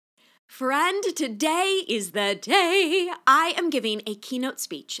Friend, today is the day I am giving a keynote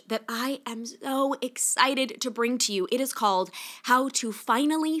speech that I am so excited to bring to you. It is called How to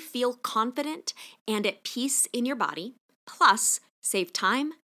Finally Feel Confident and at Peace in Your Body, plus save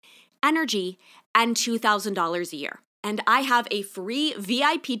time, energy, and $2,000 a year. And I have a free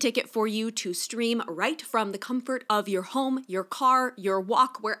VIP ticket for you to stream right from the comfort of your home, your car, your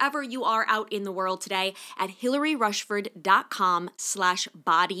walk, wherever you are out in the world today at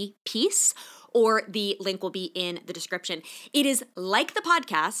hillaryrushford.com/bodypeace, or the link will be in the description. It is like the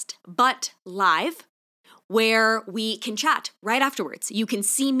podcast, but live, where we can chat right afterwards. You can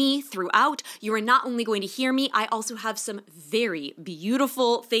see me throughout. You are not only going to hear me, I also have some very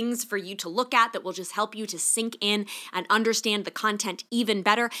beautiful things for you to look at that will just help you to sink in and understand the content even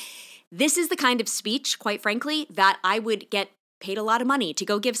better. This is the kind of speech, quite frankly, that I would get paid a lot of money to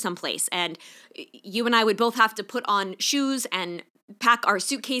go give someplace. And you and I would both have to put on shoes and pack our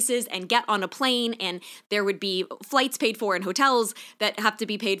suitcases and get on a plane, and there would be flights paid for and hotels that have to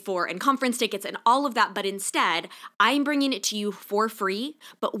be paid for and conference tickets and all of that. But instead, I'm bringing it to you for free,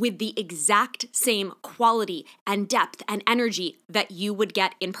 but with the exact same quality and depth and energy that you would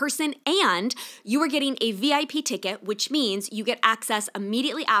get in person. And you are getting a VIP ticket, which means you get access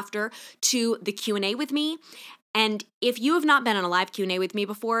immediately after to the Q&A with me. And if you have not been on a live Q&A with me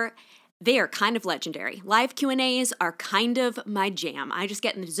before, they are kind of legendary. Live Q&As are kind of my jam. I just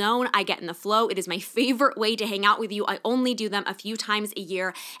get in the zone. I get in the flow. It is my favorite way to hang out with you. I only do them a few times a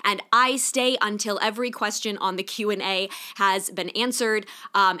year, and I stay until every question on the Q&A has been answered,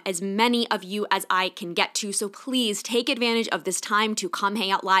 as many of you as I can get to. So please take advantage of this time to come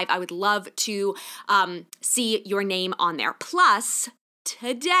hang out live. I would love to see your name on there. Plus,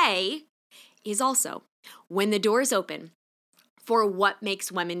 today is also when the doors open for What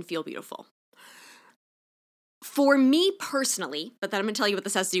Makes Women Feel Beautiful. For me personally, but then I'm going to tell you what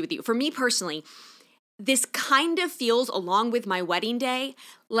this has to do with you. For me personally, this kind of feels, along with my wedding day,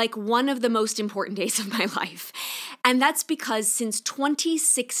 like one of the most important days of my life. And that's because since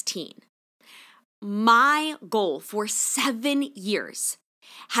 2016, my goal for 7 years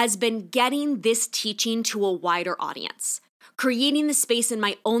has been getting this teaching to a wider audience, creating the space in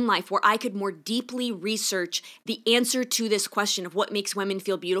my own life where I could more deeply research the answer to this question of what makes women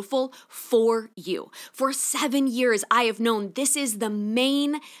feel beautiful for you. For 7 years, I have known this is the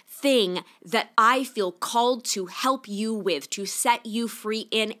main thing that I feel called to help you with, to set you free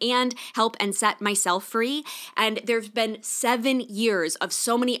in and help and set myself free. And there's been 7 years of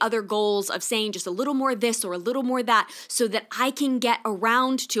so many other goals of saying just a little more this or a little more that so that I can get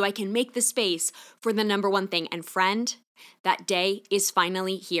around to, I can make the space for the number one thing. And friend, that day is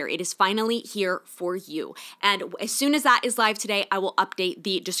finally here. It is finally here for you. And as soon as that is live today, I will update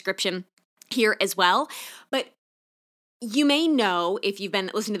the description here as well. But you may know, if you've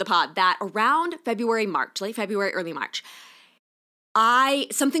been listening to the pod, that around February, March, late February, early March,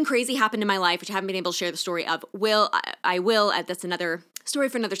 something crazy happened in my life, which I haven't been able to share the story of. I will, that's another story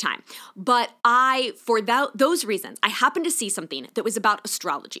for another time. But for those reasons, I happened to see something that was about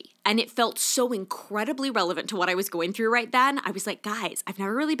astrology, and it felt so incredibly relevant to what I was going through right then. I was like, guys, I've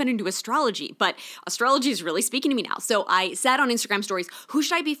never really been into astrology, but astrology is really speaking to me now. So I said on Instagram stories, who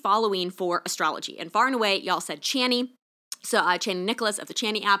should I be following for astrology? And far and away, y'all said Chani. So Chani Nicholas of the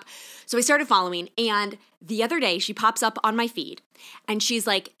Chani app. So I started following, and the other day she pops up on my feed, and she's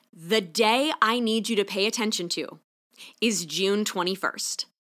like, the day I need you to pay attention to is June 21st.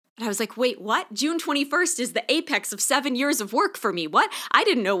 And I was like, wait, what? June 21st is the apex of 7 years of work for me. What? I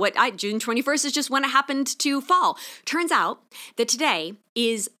didn't know June 21st is just when it happened to fall. Turns out that today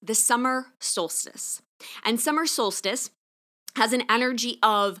is the summer solstice. And summer solstice has an energy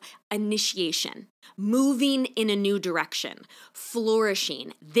of initiation, moving in a new direction,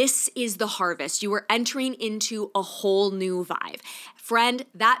 flourishing. This is the harvest. You are entering into a whole new vibe. Friend,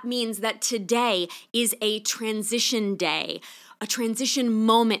 that means that today is a transition day, a transition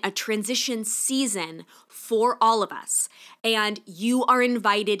moment, a transition season for all of us. And you are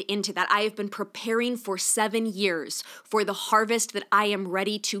invited into that. I have been preparing for 7 years for the harvest that I am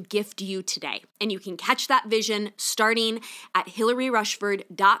ready to gift you today. And you can catch that vision starting at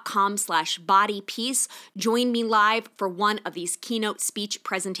hillaryrushford.com/bodypeace. Join me live for one of these keynote speech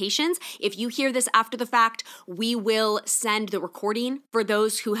presentations. If you hear this after the fact, we will send the recording for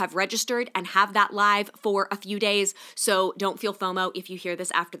those who have registered and have that live for a few days. So don't feel FOMO if you hear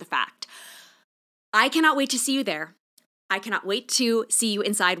this after the fact. I cannot wait to see you there. I cannot wait to see you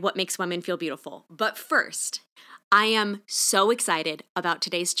inside What Makes Women Feel Beautiful. But first, I am so excited about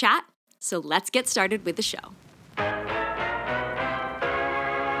today's chat, so let's get started with the show.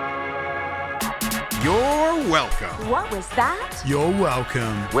 You're welcome. What was that? You're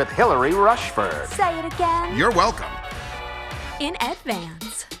welcome. With Hillary Rushford. Say it again. You're welcome. In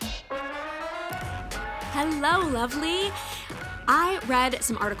advance. Hello, lovely. I read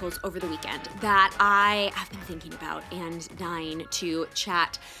some articles over the weekend that I have been thinking about and dying to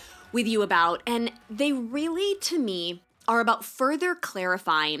chat with you about, and they really, to me, are about further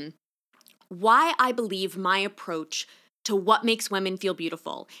clarifying why I believe my approach to what makes women feel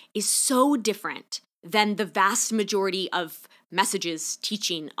beautiful is so different than the vast majority of messages,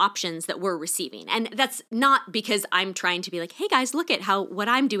 teaching, options that we're receiving. And that's not because I'm trying to be like, hey guys, look at how what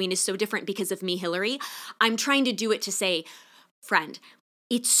I'm doing is so different because of me, Hillary. I'm trying to do it to say, friend,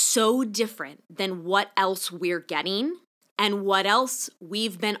 it's so different than what else we're getting, and what else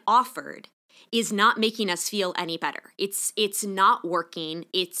we've been offered is not making us feel any better. It's not working.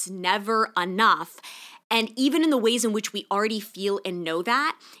 It's never enough. And even in the ways in which we already feel and know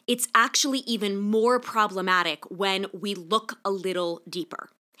that, it's actually even more problematic when we look a little deeper.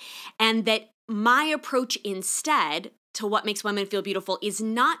 And that my approach instead to what makes women feel beautiful is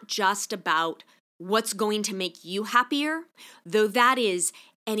not just about what's going to make you happier, though that is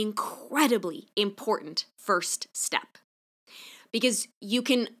an incredibly important first step. Because you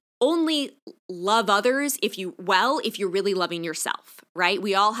can only love others if you're really loving yourself, right?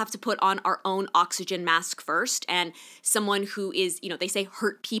 We all have to put on our own oxygen mask first. And someone who is, they say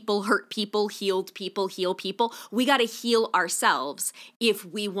hurt people, healed people, heal people. We got to heal ourselves if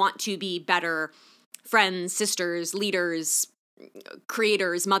we want to be better friends, sisters, leaders,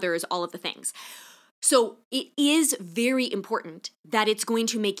 creators, mothers, all of the things. So it is very important that it's going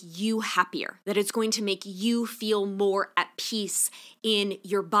to make you happier, that it's going to make you feel more at peace in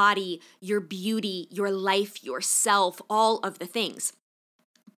your body, your beauty, your life, yourself, all of the things.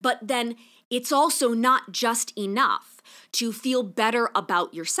 But then it's also not just enough to feel better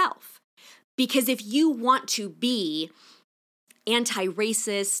about yourself. Because if you want to be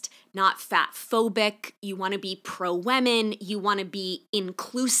anti-racist, not fat-phobic, you want to be pro-women, you want to be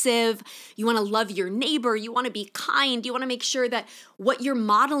inclusive, you want to love your neighbor, you want to be kind, you want to make sure that what you're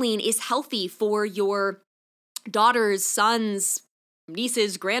modeling is healthy for your daughters, sons,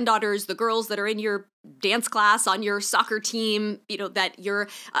 nieces, granddaughters, the girls that are in your dance class, on your soccer team, that you're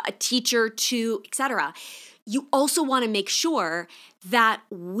a teacher to, etc. You also want to make sure that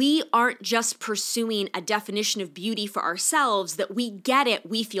we aren't just pursuing a definition of beauty for ourselves, that we get it,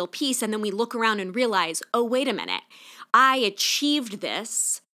 we feel peace, and then we look around and realize, oh, wait a minute, I achieved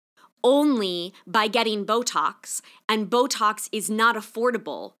this only by getting Botox, and Botox is not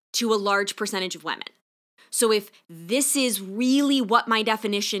affordable to a large percentage of women. So if this is really what my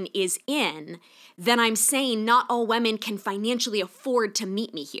definition is in, then I'm saying not all women can financially afford to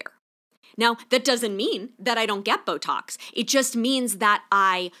meet me here. Now, that doesn't mean that I don't get Botox. It just means that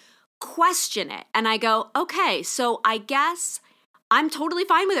I question it and I go, okay, so I guess I'm totally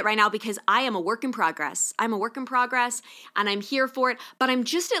fine with it right now because I am a work in progress. I'm a work in progress and I'm here for it, but I'm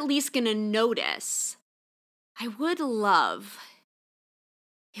just at least going to notice. I would love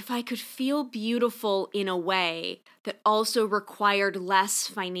if I could feel beautiful in a way that also required less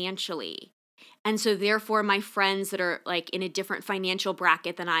financially. And so therefore my friends that are like in a different financial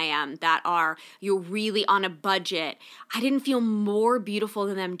bracket than I am, that are, you're really on a budget, I didn't feel more beautiful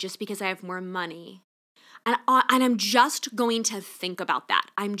than them just because I have more money. And I'm just going to think about that.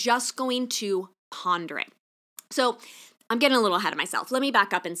 I'm just going to ponder it. So I'm getting a little ahead of myself. Let me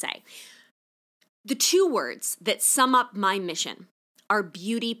back up and say, the two words that sum up my mission are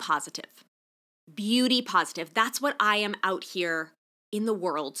beauty positive. Beauty positive. That's what I am out here in the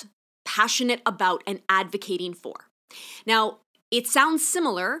world passionate about and advocating for. Now, it sounds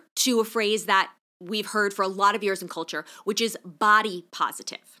similar to a phrase that we've heard for a lot of years in culture, which is body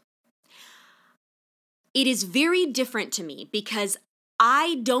positive. It is very different to me because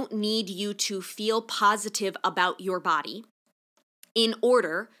I don't need you to feel positive about your body in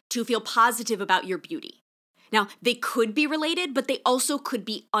order to feel positive about your beauty. Now, they could be related, but they also could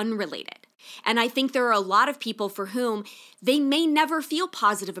be unrelated. And I think there are a lot of people for whom they may never feel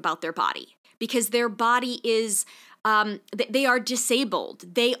positive about their body because their body is, they are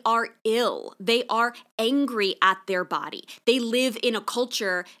disabled, they are ill, they are angry at their body. They live in a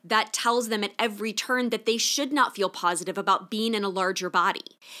culture that tells them at every turn that they should not feel positive about being in a larger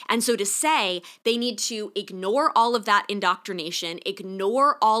body. And so to say they need to ignore all of that indoctrination,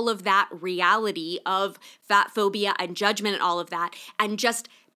 ignore all of that reality of fat phobia and judgment and all of that, and just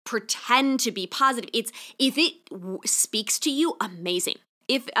pretend to be positive. If it speaks to you, amazing.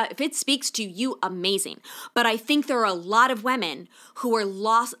 If it speaks to you, amazing. But I think there are a lot of women who are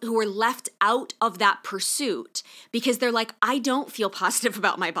left out of that pursuit because they're like, I don't feel positive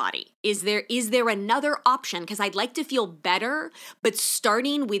about my body. Is there another option? Because I'd like to feel better, but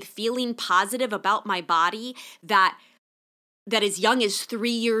starting with feeling positive about my body that as young as 3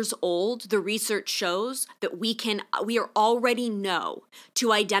 years old, the research shows that we are already know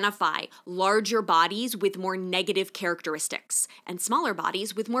to identify larger bodies with more negative characteristics and smaller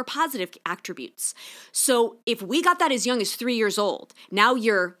bodies with more positive attributes. So if we got that as young as 3 years old, now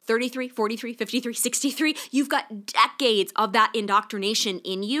you're 33, 43, 53, 63, you've got decades of that indoctrination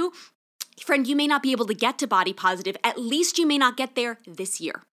in you. Friend, you may not be able to get to body positive. At least you may not get there this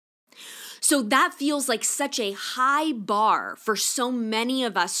year. So that feels like such a high bar for so many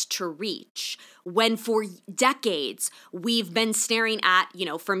of us to reach when for decades we've been staring at,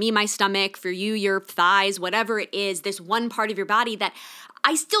 for me, my stomach, for you, your thighs, whatever it is, this one part of your body that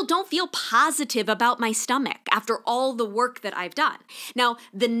I still don't feel positive about my stomach after all the work that I've done. Now,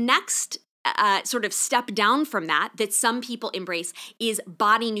 the next sort of step down from that some people embrace is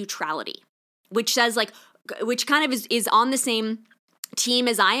body neutrality, which kind of is on the same team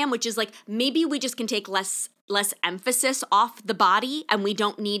as I am, which is like maybe we just can take less emphasis off the body and we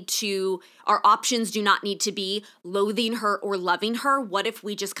don't need to, our options do not need to be loathing her or loving her. What if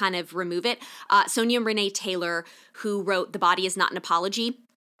we just kind of remove it? Sonia Renee Taylor, who wrote The Body Is Not an Apology,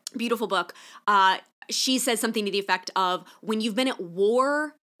 beautiful book, she says something to the effect of, when you've been at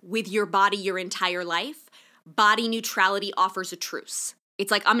war with your body your entire life, body neutrality offers a truce. It's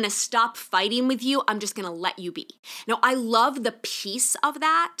like, I'm going to stop fighting with you. I'm just going to let you be. Now, I love the piece of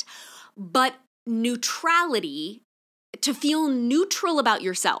that, but neutrality, to feel neutral about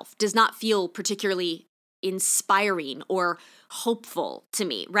yourself does not feel particularly inspiring or hopeful to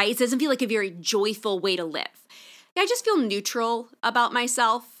me, right? It doesn't feel like a very joyful way to live. I just feel neutral about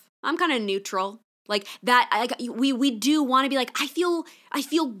myself. I'm kind of neutral. Like that, we do want to be like, I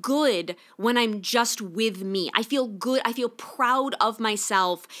feel good when I'm just with me. I feel good. I feel proud of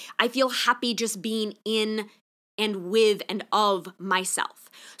myself. I feel happy just being in and with and of myself.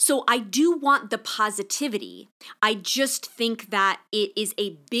 So I do want the positivity. I just think that it is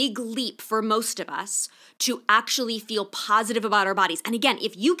a big leap for most of us to actually feel positive about our bodies. And again,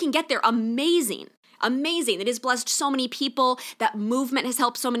 if you can get there, amazing. It has blessed so many people. That movement has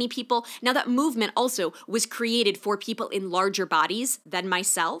helped so many people. Now, that movement also was created for people in larger bodies than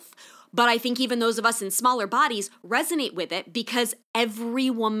myself. But I think even those of us in smaller bodies resonate with it because every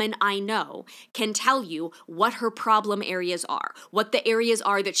woman I know can tell you what her problem areas are, what the areas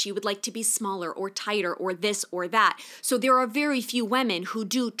are that she would like to be smaller or tighter or this or that. So there are very few women who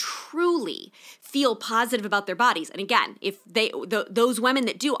do truly feel positive about their bodies. And again, if those women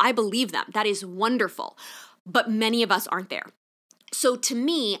that do, I believe them. That is wonderful. But many of us aren't there. So to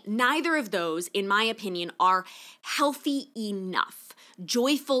me, neither of those, in my opinion, are healthy enough,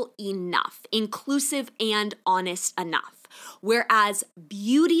 joyful enough, inclusive and honest enough. Whereas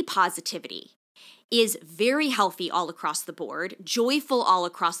beauty positivity is very healthy all across the board, joyful all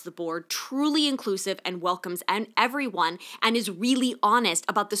across the board, truly inclusive and welcomes everyone, and is really honest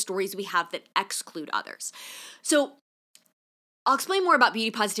about the stories we have that exclude others. So I'll explain more about beauty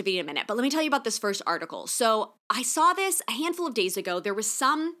positivity in a minute, but let me tell you about this first article. So I saw this a handful of days ago. There was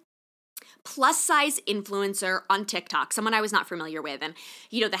some plus size influencer on TikTok, someone I was not familiar with. And,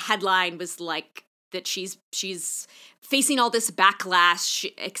 the headline was like that she's facing all this backlash,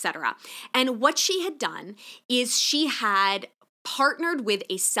 etc. And what she had done is she had partnered with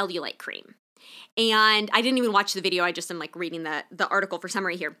a cellulite cream. And I didn't even watch the video. I just am like reading the article for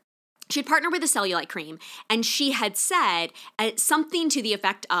summary here. She'd partnered with a cellulite cream, and she had said something to the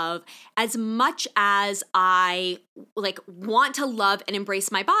effect of, as much as I want to love and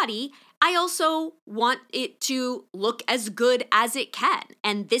embrace my body, I also want it to look as good as it can.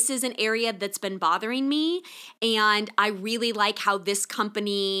 And this is an area that's been bothering me, and I really like how this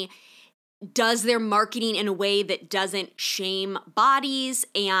company does their marketing in a way that doesn't shame bodies.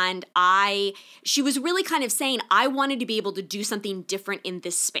 And she was really kind of saying, I wanted to be able to do something different in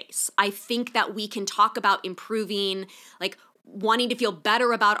this space. I think that we can talk about improving, wanting to feel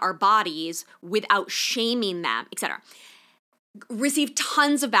better about our bodies without shaming them, etc. Received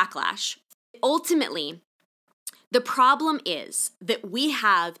tons of backlash. Ultimately, the problem is that we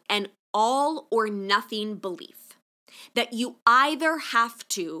have an all or nothing belief that you either have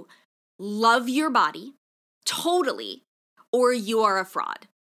to love your body totally, or you are a fraud.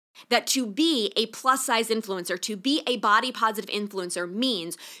 That to be a plus size influencer, to be a body positive influencer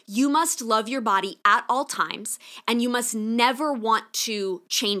means you must love your body at all times and you must never want to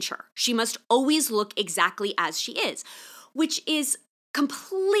change her. She must always look exactly as she is, which is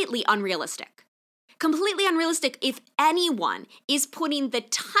completely unrealistic. Completely unrealistic if anyone is putting the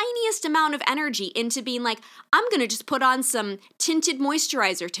tiniest amount of energy into being like, I'm going to just put on some tinted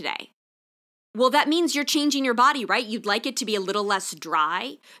moisturizer today. Well, that means you're changing your body, right? You'd like it to be a little less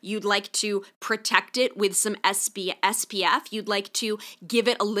dry. You'd like to protect it with some SPF. You'd like to give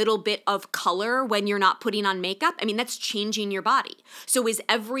it a little bit of color when you're not putting on makeup. I mean, that's changing your body. So is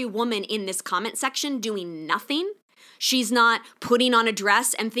every woman in this comment section doing nothing? She's not putting on a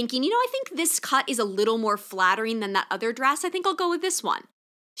dress and thinking, I think this cut is a little more flattering than that other dress. I think I'll go with this one.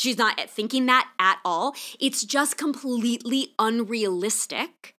 She's not thinking that at all. It's just completely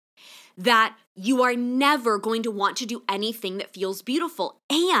unrealistic that you are never going to want to do anything that feels beautiful.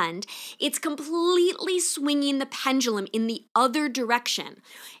 And it's completely swinging the pendulum in the other direction.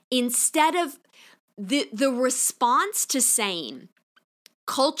 Instead of the response to saying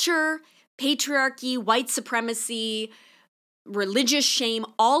culture, patriarchy, white supremacy, religious shame,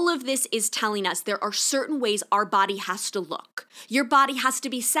 all of this is telling us there are certain ways our body has to look. Your body has to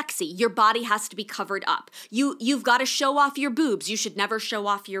be sexy. Your body has to be covered up. You've got to show off your boobs. You should never show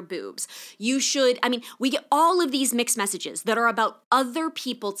off your boobs. We get all of these mixed messages that are about other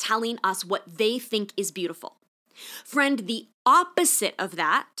people telling us what they think is beautiful. Friend, the opposite of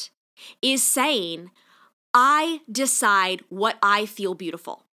that is saying, I decide what I feel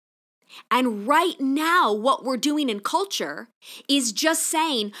beautiful. And right now, what we're doing in culture is just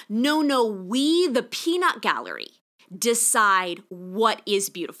saying, no, we, the peanut gallery, decide what is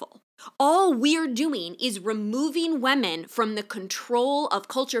beautiful. All we're doing is removing women from the control of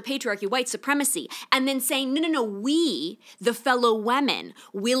culture, patriarchy, white supremacy, and then saying, no, we, the fellow women,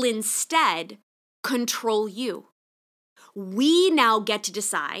 will instead control you. We now get to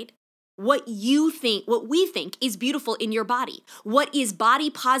decide what we think is beautiful in your body. What is body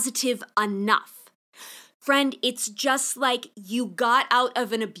positive enough? Friend, it's just like you got out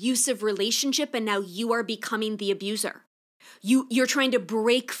of an abusive relationship and now you are becoming the abuser. You're trying to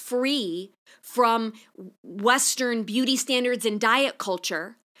break free from Western beauty standards and diet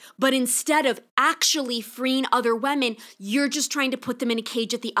culture, but instead of actually freeing other women, you're just trying to put them in a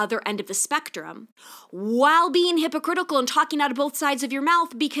cage at the other end of the spectrum while being hypocritical and talking out of both sides of your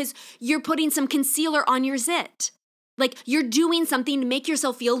mouth because you're putting some concealer on your zit. Like you're doing something to make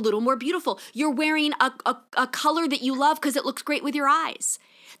yourself feel a little more beautiful. You're wearing a color that you love because it looks great with your eyes.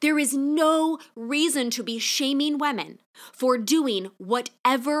 There is no reason to be shaming women for doing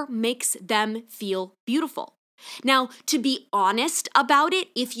whatever makes them feel beautiful. Now, to be honest about it,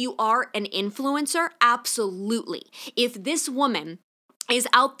 if you are an influencer, absolutely. If this woman is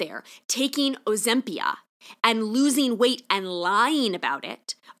out there taking Ozempic and losing weight and lying about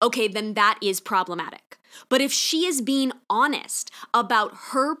it, okay, then that is problematic. But if she is being honest about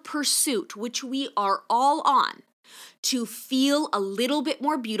her pursuit, which we are all on, to feel a little bit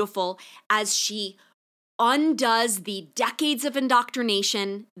more beautiful as she undoes the decades of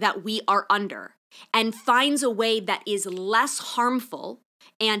indoctrination that we are under, and finds a way that is less harmful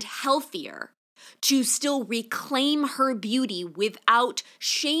and healthier to still reclaim her beauty without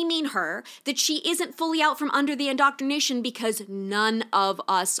shaming her that she isn't fully out from under the indoctrination, because none of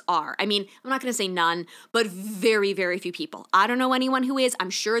us are. I mean, I'm not going to say none, but very, very few people. I don't know anyone who is. I'm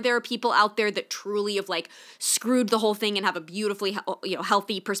sure there are people out there that truly have screwed the whole thing and have a beautifully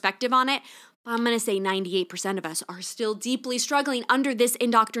healthy perspective on it. I'm going to say 98% of us are still deeply struggling under this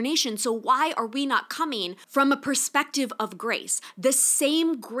indoctrination. So why are we not coming from a perspective of grace? The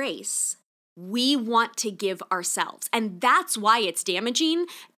same grace we want to give ourselves. And that's why it's damaging.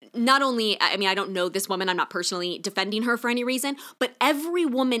 Not only, I don't know this woman, I'm not personally defending her for any reason, but every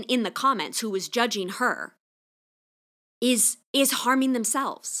woman in the comments who is judging her is harming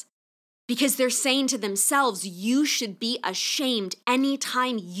themselves. Because they're saying to themselves, you should be ashamed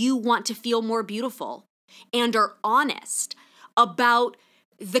anytime you want to feel more beautiful, and are honest about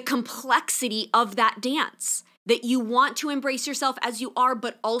the complexity of that dance, that you want to embrace yourself as you are,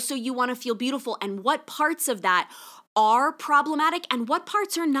 but also you want to feel beautiful, and what parts of that are problematic and what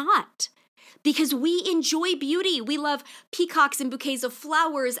parts are not. Because we enjoy beauty. We love peacocks and bouquets of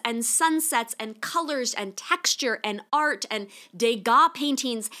flowers and sunsets and colors and texture and art and Degas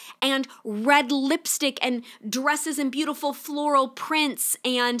paintings and red lipstick and dresses and beautiful floral prints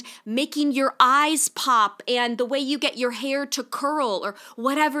and making your eyes pop and the way you get your hair to curl or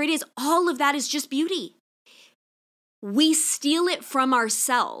whatever it is. All of that is just beauty. We steal it from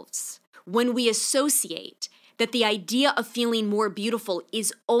ourselves when we associate that the idea of feeling more beautiful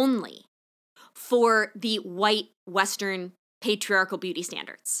is only for the white, Western, patriarchal beauty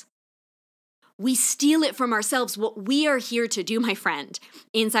standards. We steal it from ourselves. What we are here to do, my friend,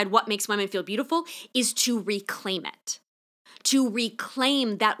 inside What Makes Women Feel Beautiful, is to reclaim it. to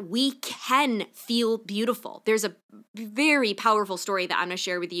reclaim that we can feel beautiful. There's a very powerful story that I'm going to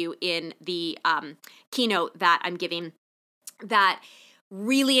share with you in the keynote that I'm giving that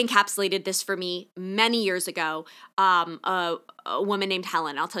really encapsulated this for me many years ago. A woman named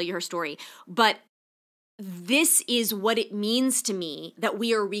Helen. I'll tell you her story. But this is what it means to me that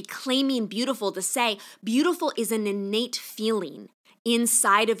we are reclaiming beautiful, to say beautiful is an innate feeling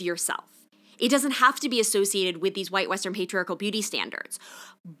inside of yourself. It doesn't have to be associated with these white Western patriarchal beauty standards.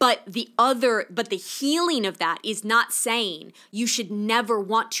 But the healing of that is not saying you should never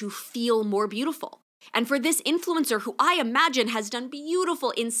want to feel more beautiful. And for this influencer who I imagine has done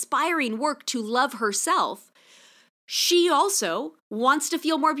beautiful, inspiring work to love herself, she also wants to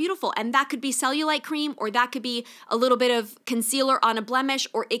feel more beautiful. And that could be cellulite cream, or that could be a little bit of concealer on a blemish,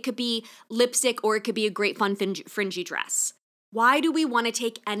 or it could be lipstick, or it could be a great fun fringy dress. Why do we want to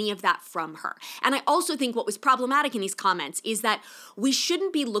take any of that from her? And I also think what was problematic in these comments is that we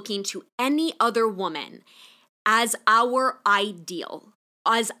shouldn't be looking to any other woman as our ideal,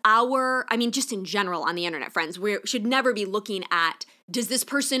 just in general on the internet, friends. We should never be looking at, does this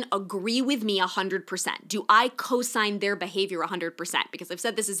person agree with me 100%? Do I co-sign their behavior 100%? Because I've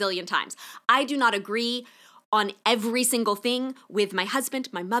said this a zillion times. I do not agree on every single thing with my husband,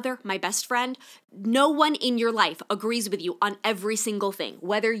 my mother, my best friend. No one in your life agrees with you on every single thing.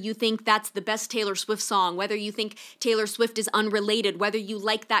 Whether you think that's the best Taylor Swift song, whether you think Taylor Swift is unrelated, whether you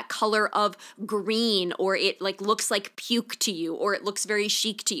like that color of green, or it looks like puke to you, or it looks very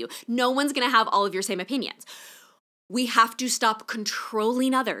chic to you. No one's gonna have all of your same opinions. We have to stop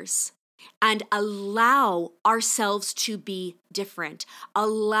controlling others and allow ourselves to be different.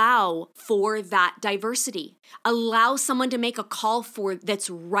 Allow for that diversity. Allow someone to make a call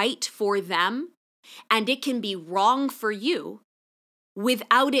that's right for them, and it can be wrong for you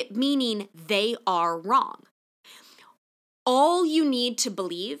without it meaning they are wrong. All you need to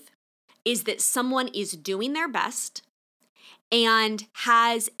believe is that someone is doing their best and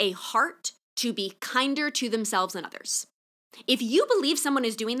has a heart to be kinder to themselves and others. If you believe someone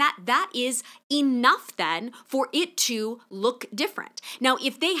is doing that, that is enough then for it to look different. Now,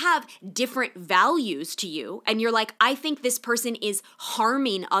 if they have different values to you and you're like, I think this person is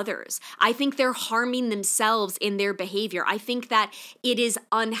harming others, I think they're harming themselves in their behavior, I think that it is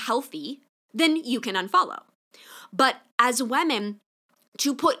unhealthy, then you can unfollow. But as women,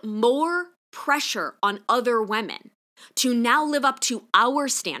 to put more pressure on other women to now live up to our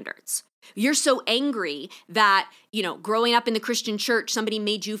standards. You're so angry that, growing up in the Christian church, somebody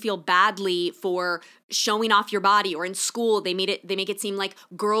made you feel badly for showing off your body, or in school, they make it seem like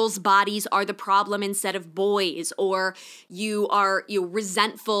girls' bodies are the problem instead of boys, or you're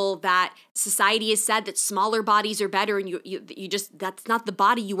resentful that society has said that smaller bodies are better, and you just, that's not the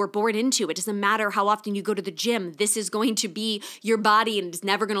body you were born into. It doesn't matter how often you go to the gym. This is going to be your body, and it's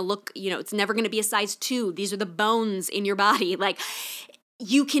never going to look, it's never going to be a size 2. These are the bones in your body.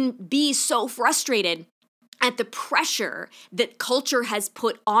 You can be so frustrated at the pressure that culture has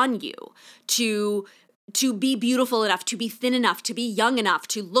put on you to be beautiful enough, to be thin enough, to be young enough,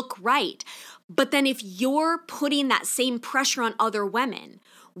 to look right. But then if you're putting that same pressure on other women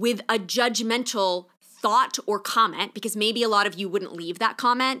with a judgmental thought or comment, because maybe a lot of you wouldn't leave that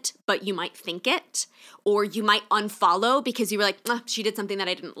comment, but you might think it, or you might unfollow because you were like, she did something that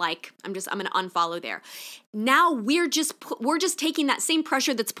I didn't like. I'm going to unfollow there. Now we're just taking that same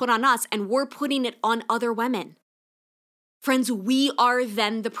pressure that's put on us and we're putting it on other women. Friends, we are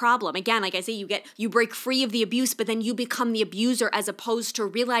then the problem. Again, like I say, you break free of the abuse, but then you become the abuser, as opposed to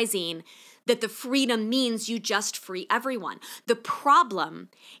realizing that the freedom means you just free everyone. The problem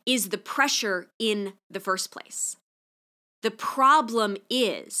is the pressure in the first place. The problem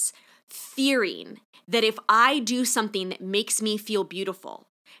is fearing that if I do something that makes me feel beautiful,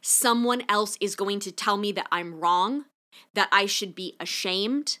 someone else is going to tell me that I'm wrong, that I should be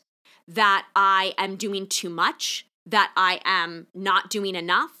ashamed, that I am doing too much, that I am not doing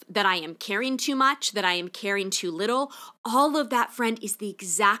enough, that I am caring too much, that I am caring too little. All of that, friend, is the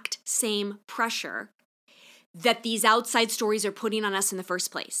exact same pressure that these outside stories are putting on us in the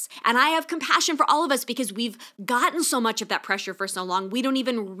first place. And I have compassion for all of us because we've gotten so much of that pressure for so long, we don't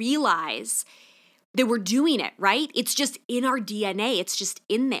even realize that we're doing it, right? It's just in our DNA. It's just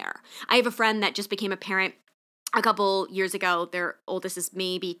in there. I have a friend that just became a parent a couple years ago. Their oldest is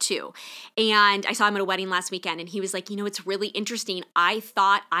maybe 2. And I saw him at a wedding last weekend, and he was like, it's really interesting. I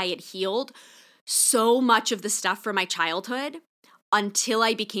thought I had healed so much of the stuff from my childhood until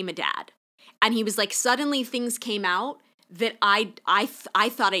I became a dad. And he was like, suddenly things came out that I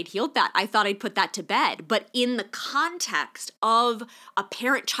thought I'd healed that. I thought I'd put that to bed. But in the context of a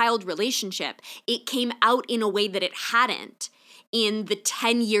parent-child relationship, it came out in a way that it hadn't in the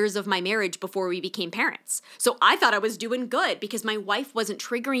 10 years of my marriage before we became parents. So I thought I was doing good because my wife wasn't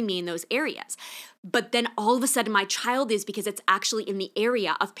triggering me in those areas. But then all of a sudden my child is, because it's actually in the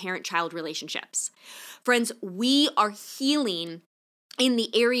area of parent-child relationships. Friends, we are healing in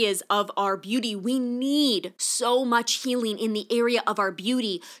the areas of our beauty. We need so much healing in the area of our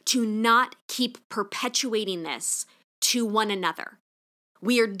beauty to not keep perpetuating this to one another.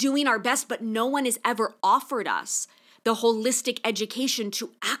 We are doing our best, but no one has ever offered us the holistic education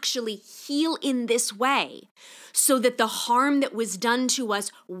to actually heal in this way so that the harm that was done to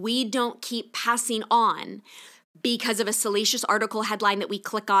us, we don't keep passing on because of a salacious article headline that we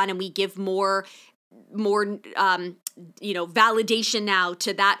click on and we give more validation now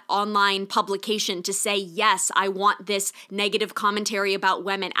to that online publication to say, yes, I want this negative commentary about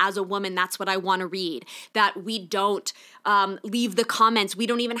women. As a woman, that's what I want to read. That we don't leave the comments. We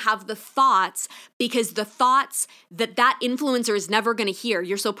don't even have the thoughts, because the thoughts that influencer is never going to hear.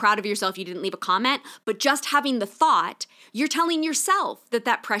 You're so proud of yourself you didn't leave a comment, but just having the thought, you're telling yourself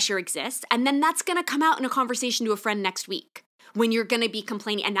that pressure exists, and then that's going to come out in a conversation to a friend next week, when you're going to be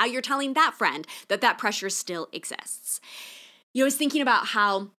complaining. And now you're telling that friend that pressure still exists. I was thinking about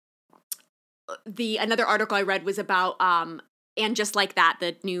how another article I read was about, and just like that,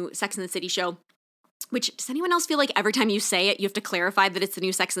 the new Sex and the City show, which, does anyone else feel like every time you say it, you have to clarify that it's the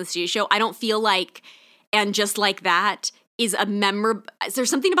new Sex and the City show? I don't feel like, and just like that is a is there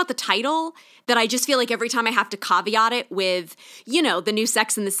something about the title that I just feel like every time I have to caveat it with, the new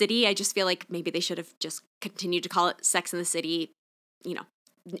Sex and the City, I just feel like maybe they should have just continued to call it Sex and the City,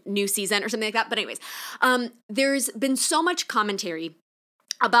 new season or something like that. But anyways, there's been so much commentary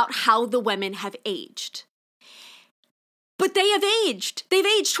about how the women have aged. But they have aged. They've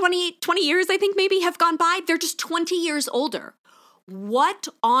aged 20 years, I think maybe, have gone by. They're just 20 years older. What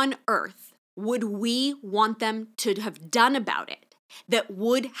on earth would we want them to have done about it that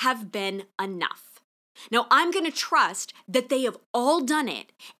would have been enough? Now, I'm going to trust that they have all done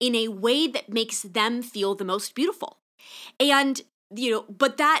it in a way that makes them feel the most beautiful. And,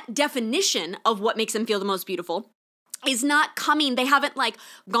 but that definition of what makes them feel the most beautiful is not coming. They haven't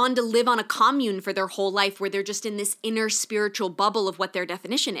gone to live on a commune for their whole life where they're just in this inner spiritual bubble of what their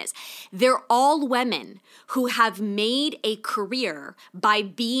definition is. They're all women who have made a career by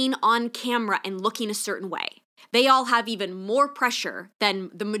being on camera and looking a certain way. They all have even more pressure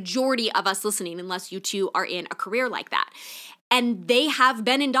than the majority of us listening, unless you two are in a career like that. And they have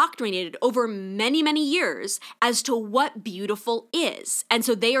been indoctrinated over many, many years as to what beautiful is. And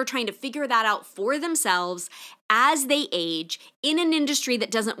so they are trying to figure that out for themselves as they age in an industry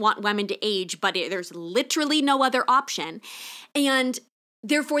that doesn't want women to age, but there's literally no other option. And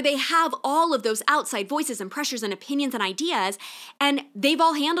therefore, they have all of those outside voices and pressures and opinions and ideas, and they've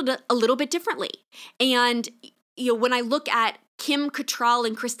all handled it a little bit differently. And when I look at Kim Cattrall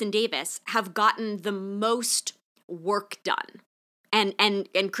and Kristen Davis have gotten the most work done.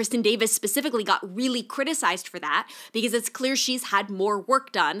 And Kristen Davis specifically got really criticized for that because it's clear she's had more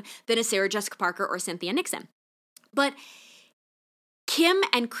work done than a Sarah Jessica Parker or Cynthia Nixon. But Kim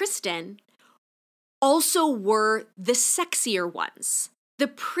and Kristen also were the sexier ones, the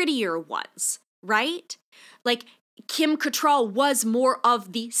prettier ones, right? Kim Cattrall was more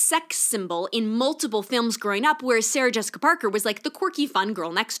of the sex symbol in multiple films growing up, whereas Sarah Jessica Parker was the quirky, fun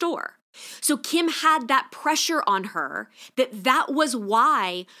girl next door. So Kim had that pressure on her that was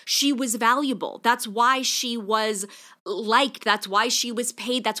why she was valuable. That's why she was liked. That's why she was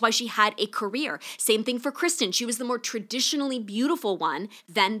paid. That's why she had a career. Same thing for Kristen. She was the more traditionally beautiful one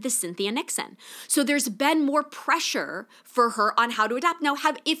than the Cynthia Nixon. So there's been more pressure for her on how to adapt. Now,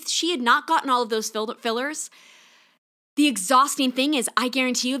 if she had not gotten all of those fillers, the exhausting thing is, I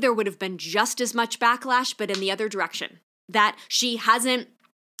guarantee you there would have been just as much backlash, but in the other direction, that she hasn't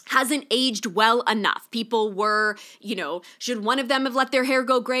aged well enough. People were, should one of them have let their hair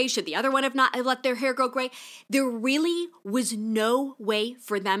go gray? Should the other one have not have let their hair go gray? There really was no way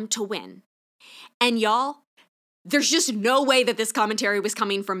for them to win. And y'all, there's just no way that this commentary was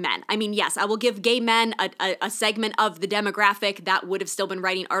coming from men. I mean, yes, I will give gay men a segment of the demographic that would have still been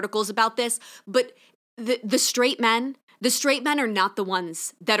writing articles about this, but the straight men are not the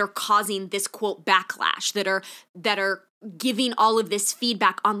ones that are causing this, quote, backlash, that are giving all of this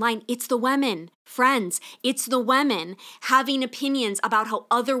feedback online. It's the women, friends. It's the women having opinions about how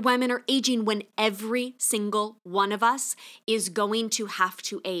other women are aging when every single one of us is going to have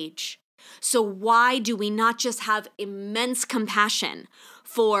to age. So why do we not just have immense compassion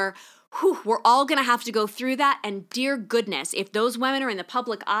for we're all going to have to go through that. And dear goodness, if those women are in the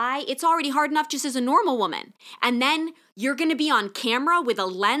public eye, it's already hard enough just as a normal woman. And then you're going to be on camera with a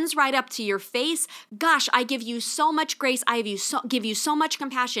lens right up to your face. Gosh, I give you so much grace. I give you so much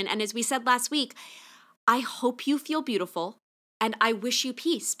compassion. And as we said last week, I hope you feel beautiful and I wish you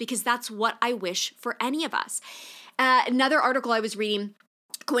peace, because that's what I wish for any of us. Another article I was reading,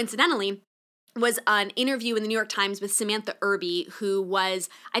 coincidentally, was an interview in the New York Times with Samantha Irby, who was,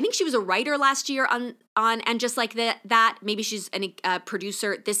 I think she was a writer last year on and just like that, maybe she's a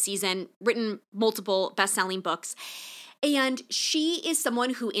producer this season, written multiple best-selling books. And she is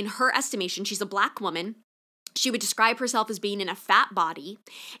someone who, in her estimation, she's a Black woman. She would describe herself as being in a fat body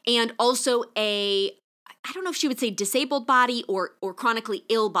and also I don't know if she would say disabled body or chronically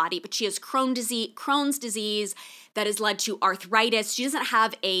ill body, but she has Crohn's disease that has led to arthritis. She doesn't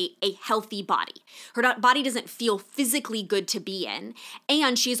have a healthy body. Her body doesn't feel physically good to be in,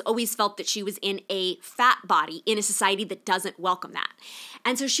 and she's always felt that she was in a fat body in a society that doesn't welcome that.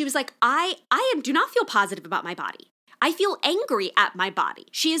 And so she was like, I do not feel positive about my body. I feel angry at my body.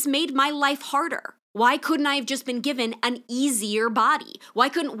 She has made my life harder. Why couldn't I have just been given an easier body? Why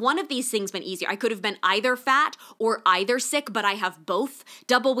couldn't one of these things been easier? I could have been either fat or either sick, but I have both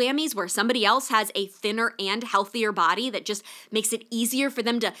double whammies where somebody else has a thinner and healthier body that just makes it easier for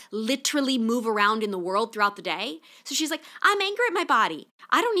them to literally move around in the world throughout the day. So she's like, I'm angry at my body.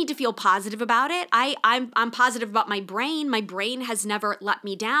 I don't need to feel positive about it. I'm positive about my brain. My brain has never let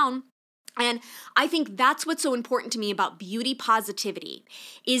me down. And I think that's what's so important to me about beauty positivity,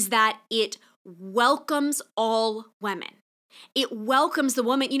 is that it welcomes all women. It welcomes the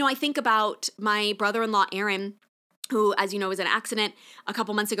woman. You know, I think about my brother-in-law, Aaron, who, as you know, was in an accident a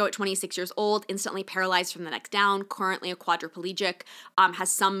couple months ago at 26 years old, instantly paralyzed from the neck down, currently a quadriplegic,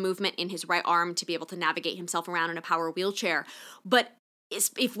 has some movement in his right arm to be able to navigate himself around in a power wheelchair. But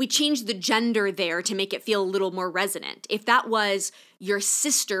if we change the gender there to make it feel a little more resonant, if that was your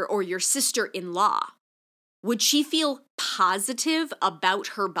sister or your sister-in-law, would she feel positive about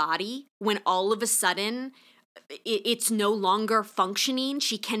her body when all of a sudden it's no longer functioning?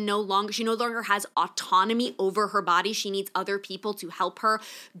 She no longer has autonomy over her body. She needs other people to help her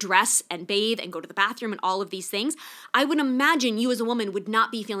dress and bathe and go to the bathroom and all of these things. I would imagine you as a woman would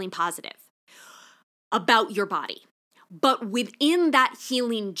not be feeling positive about your body. But within that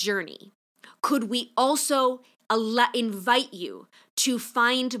healing journey, could we also invite you to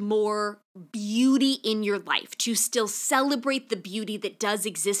find more beauty in your life, to still celebrate the beauty that does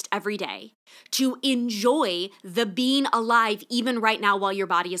exist every day, to enjoy the being alive even right now while your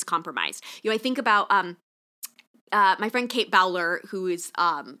body is compromised? I think about my friend Kate Bowler, who is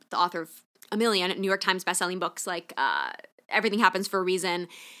the author of a million New York Times bestselling books like Everything Happens for a Reason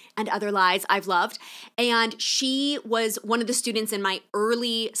and Other Lies I've Loved. And she was one of the students in my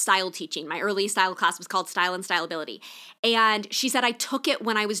early style teaching. My early style class was called Style and Styleability. And she said, I took it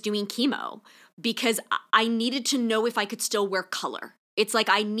when I was doing chemo because I needed to know if I could still wear color. It's like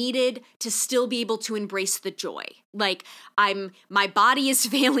I needed to still be able to embrace the joy. Like my body is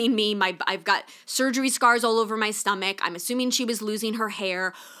failing me. I've got surgery scars all over my stomach. I'm assuming she was losing her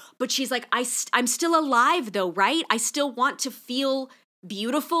hair. But she's like, I'm still alive though, right? I still want to feel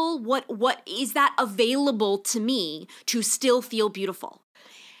beautiful. What is that available to me to still feel beautiful?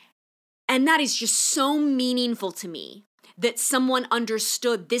 And that is just so meaningful to me that someone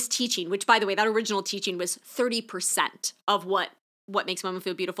understood this teaching, which, by the way, that original teaching was 30% of what makes women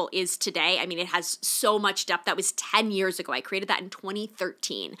feel beautiful is today. I mean, it has so much depth. That was 10 years ago. I created that in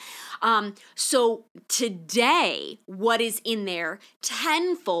 2013. So today, what is in there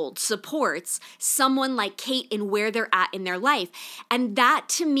tenfold supports someone like Kate in where they're at in their life. And that,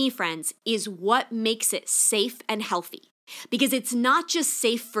 to me, friends, is what makes it safe and healthy. Because it's not just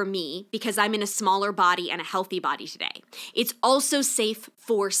safe for me because I'm in a smaller body and a healthy body today. It's also safe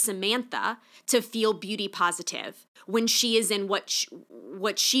for Samantha to feel beauty positive when she is in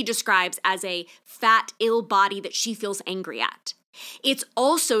what she describes as a fat, ill body that she feels angry at. It's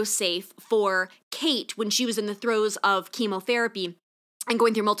also safe for Kate when she was in the throes of chemotherapy and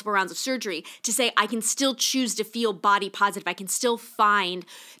going through multiple rounds of surgery to say, I can still choose to feel body positive. I can still find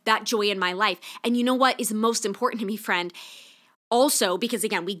that joy in my life. And you know what is most important to me, friend? Also, because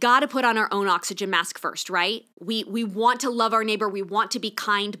again, we got to put on our own oxygen mask first, right? We want to love our neighbor. We want to be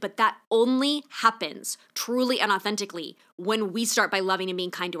kind, but that only happens truly and authentically when we start by loving and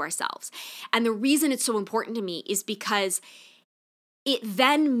being kind to ourselves. And the reason it's so important to me is because it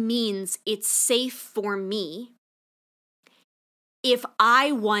then means it's safe for me if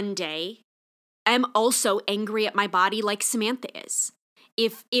I one day am also angry at my body like Samantha is.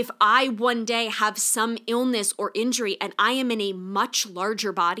 If I one day have some illness or injury and I am in a much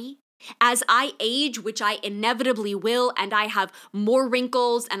larger body, As I age, which I inevitably will, and I have more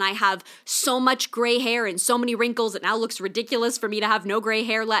wrinkles and I have so much gray hair and so many wrinkles, it now looks ridiculous for me to have no gray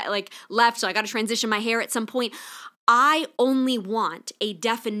hair left, so I got to transition my hair at some point. I only want a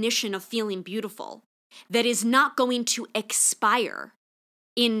definition of feeling beautiful that is not going to expire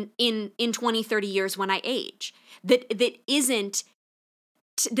in 20, 30 years when I age. That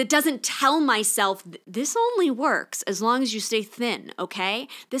doesn't tell myself, this only works as long as you stay thin, okay?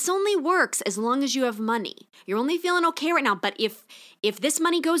 This only works as long as you have money. You're only feeling okay right now, but if this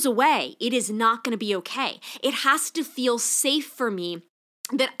money goes away, it is not going to be okay. It has to feel safe for me,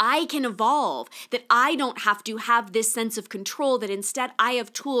 that I can evolve, that I don't have to have this sense of control, that instead I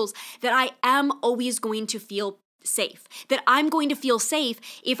have tools, that I am always going to feel safe, that I'm going to feel safe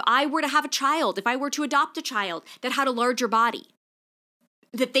if I were to have a child, if I were to adopt a child that had a larger body,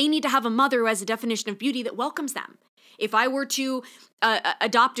 that they need to have a mother who has a definition of beauty that welcomes them. If I were to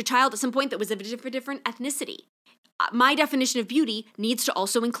adopt a child at some point that was of a different ethnicity, my definition of beauty needs to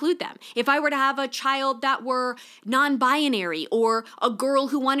also include them. If I were to have a child that were non-binary, or a girl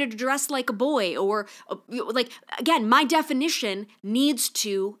who wanted to dress like a boy, or again, my definition needs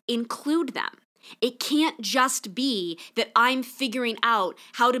to include them. It can't just be that I'm figuring out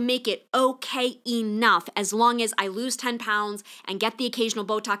how to make it okay enough as long as I lose 10 pounds and get the occasional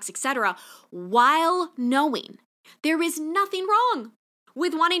Botox, etc., while knowing there is nothing wrong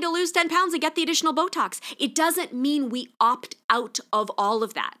with wanting to lose 10 pounds and get the additional Botox. It doesn't mean we opt out of all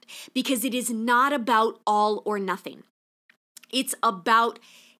of that, because it is not about all or nothing. It's about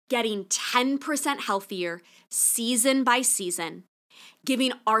getting 10% healthier season by season,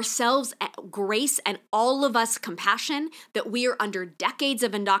 giving ourselves grace and all of us compassion that we are under decades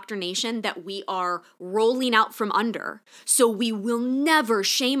of indoctrination that we are rolling out from under. So we will never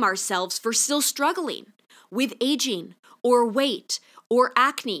shame ourselves for still struggling with aging or weight or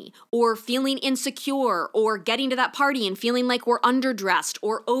acne or feeling insecure or getting to that party and feeling like we're underdressed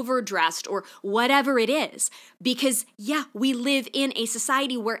or overdressed or whatever it is. Because we live in a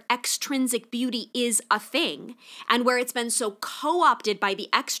society where extrinsic beauty is a thing, and where it's been so co-opted by the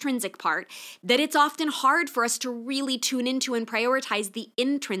extrinsic part that it's often hard for us to really tune into and prioritize the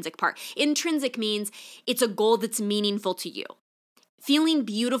intrinsic part. Intrinsic means it's a goal that's meaningful to you. Feeling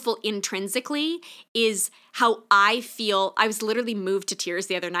beautiful intrinsically is how I feel. I was literally moved to tears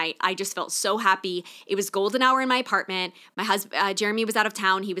the other night. I just felt so happy. It was golden hour in my apartment. My husband, Jeremy, was out of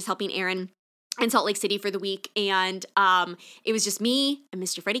town. He was helping Aaron in Salt Lake City for the week. And it was just me and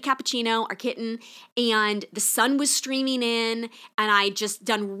Mr. Freddie Cappuccino, our kitten. And the sun was streaming in. And I just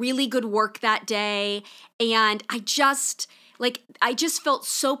done really good work that day. And I just felt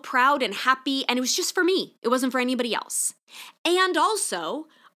so proud and happy. And it was just for me. It wasn't for anybody else. And also,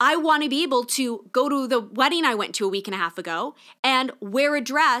 I want to be able to go to the wedding I went to a week and a half ago and wear a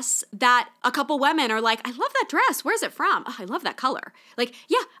dress that a couple women are like, I love that dress. Where's it from? Oh, I love that color.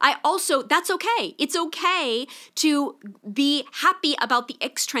 That's okay. It's okay to be happy about the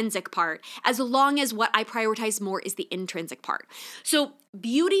extrinsic part as long as what I prioritize more is the intrinsic part. So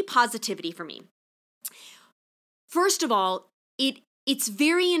beauty positivity for me. First of all, it's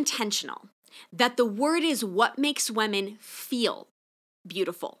very intentional that the word is what makes women feel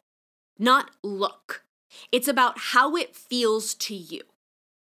beautiful, not look. It's about how it feels to you.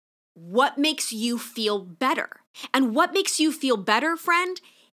 What makes you feel better? And what makes you feel better, friend,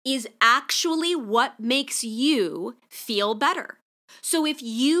 is actually what makes you feel better. So if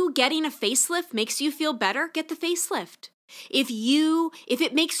you getting a facelift makes you feel better, get the facelift. If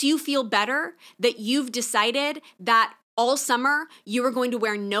it makes you feel better that you've decided that all summer, you are going to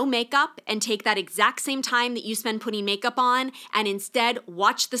wear no makeup and take that exact same time that you spend putting makeup on and instead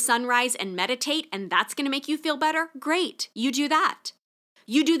watch the sunrise and meditate, and that's going to make you feel better, great. You do that.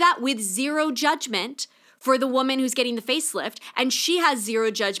 You do that with zero judgment for the woman who's getting the facelift, and she has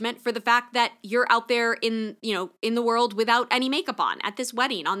zero judgment for the fact that you're out there in the world without any makeup on at this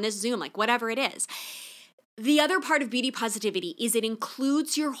wedding, on this Zoom, like whatever it is. The other part of beauty positivity is it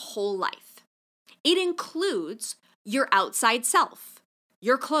includes your whole life. It includes your outside self,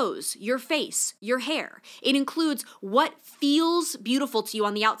 your clothes, your face, your hair. It includes what feels beautiful to you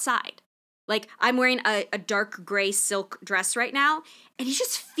on the outside. Like I'm wearing a dark gray silk dress right now, and it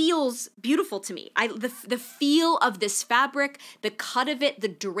just feels beautiful to me. The feel of this fabric, the cut of it, the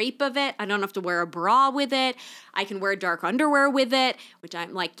drape of it. I don't have to wear a bra with it. I can wear dark underwear with it, which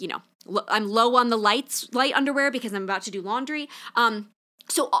I'm like, I'm low on the light underwear because I'm about to do laundry.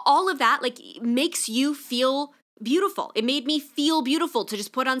 So all of that makes you feel beautiful. It made me feel beautiful to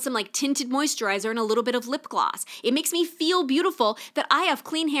just put on some tinted moisturizer and a little bit of lip gloss. It makes me feel beautiful that I have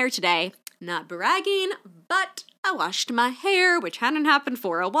clean hair today. Not bragging, but I washed my hair, which hadn't happened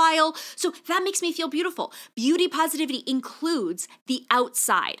for a while. So that makes me feel beautiful. Beauty positivity includes the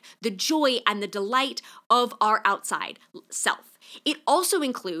outside, the joy and the delight of our outside self. It also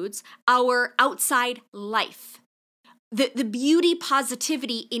includes our outside life. The beauty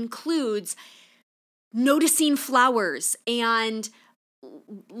positivity includes noticing flowers and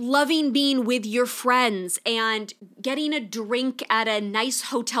loving being with your friends and getting a drink at a nice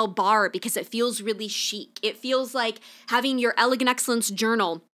hotel bar because it feels really chic. It feels like having your Elegant Excellence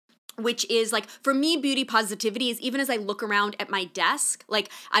journal, which is like, for me, beauty positivity is even as I look around at my desk,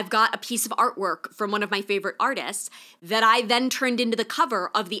 like I've got a piece of artwork from one of my favorite artists that I then turned into the cover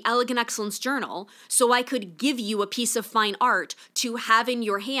of the Elegant Excellence journal so I could give you a piece of fine art to have in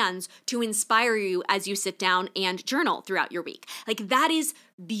your hands to inspire you as you sit down and journal throughout your week. Like that is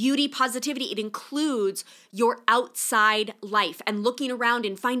beauty positivity. It includes your outside life and looking around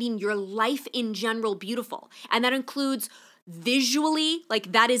and finding your life in general beautiful. And that includes visually,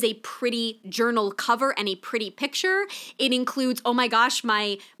 like that is a pretty journal cover and a pretty picture. It includes, oh my gosh,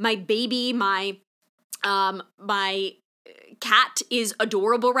 my baby, my cat is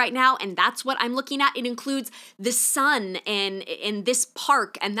adorable right now, and that's what I'm looking at. It includes the sun and this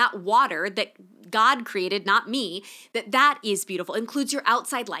park and that water that God created, not me, that is beautiful. It includes your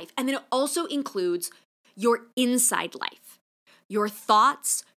outside life. And then it also includes your inside life, your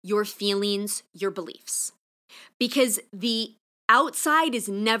thoughts, your feelings, your beliefs. Because the outside is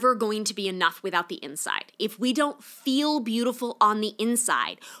never going to be enough without the inside. If we don't feel beautiful on the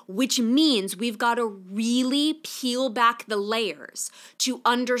inside, which means we've got to really peel back the layers to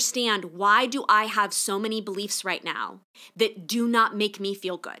understand, why do I have so many beliefs right now that do not make me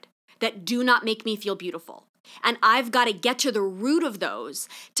feel good, that do not make me feel beautiful? And I've got to get to the root of those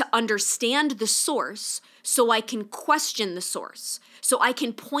to understand the source so I can question the source, so I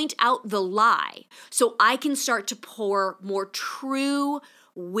can point out the lie, so I can start to pour more true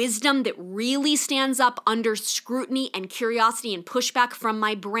wisdom that really stands up under scrutiny and curiosity and pushback from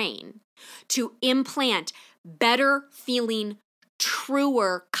my brain to implant better feeling,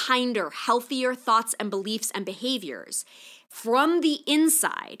 truer, kinder, healthier thoughts and beliefs and behaviors from the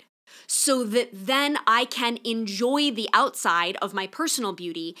inside, so that then I can enjoy the outside of my personal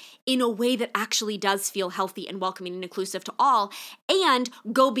beauty in a way that actually does feel healthy and welcoming and inclusive to all, and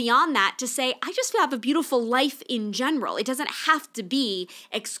go beyond that to say, I just have a beautiful life in general. It doesn't have to be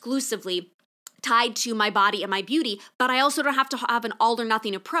exclusively tied to my body and my beauty, but I also don't have to have an all or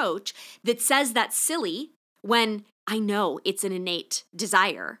nothing approach that says that's silly when I know it's an innate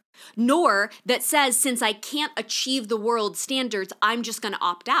desire, nor that says, since I can't achieve the world's standards, I'm just going to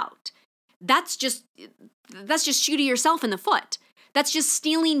opt out. That's just shooting yourself in the foot. That's just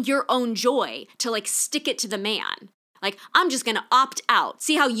stealing your own joy to like stick it to the man. Like, I'm just going to opt out.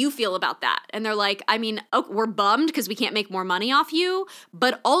 See how you feel about that. And they're like, I mean, oh, we're bummed because we can't make more money off you.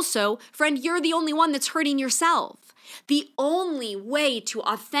 But also, friend, you're the only one that's hurting yourself. The only way to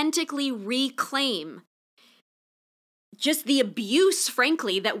authentically reclaim just the abuse,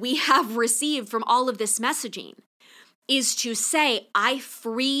 frankly, that we have received from all of this messaging is to say, I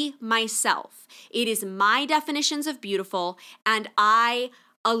free myself. It is my definitions of beautiful, and I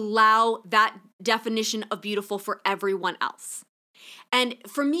allow that definition of beautiful for everyone else. And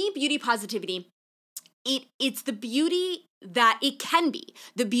for me, beauty positivity, it's the beauty that it can be,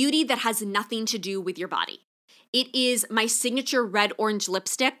 the beauty that has nothing to do with your body. It is my signature red orange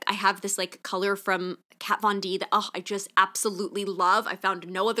lipstick. I have this like color from Kat Von D that I just absolutely love. I found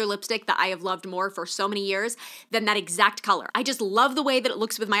no other lipstick that I have loved more for so many years than that exact color. I just love the way that it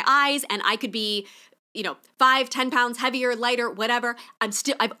looks with my eyes, and I could be 5, 10 pounds heavier, lighter, whatever.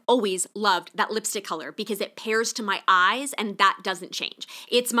 I've always loved that lipstick color because it pairs to my eyes, and that doesn't change.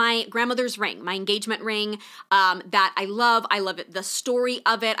 It's my grandmother's ring, my engagement ring, that I love. I love it, the story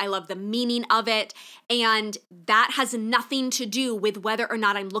of it. I love the meaning of it. And that has nothing to do with whether or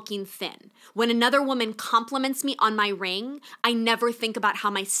not I'm looking thin. When another woman compliments me on my ring, I never think about how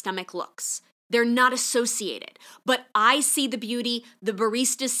my stomach looks. They're not associated, but I see the beauty, the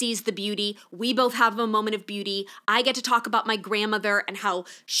barista sees the beauty, we both have a moment of beauty. I get to talk about my grandmother and how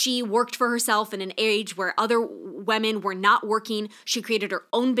she worked for herself in an age where other women were not working. She created her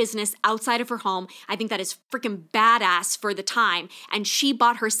own business outside of her home. I think that is freaking badass for the time. And she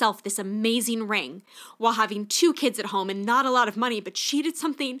bought herself this amazing ring while having 2 kids at home and not a lot of money, but she did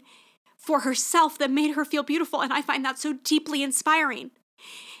something for herself that made her feel beautiful. And I find that so deeply inspiring.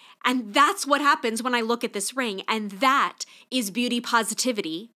 And that's what happens when I look at this ring. And that is beauty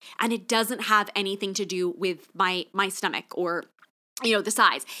positivity. And it doesn't have anything to do with my stomach or the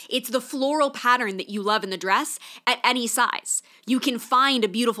size. It's the floral pattern that you love in the dress at any size. You can find a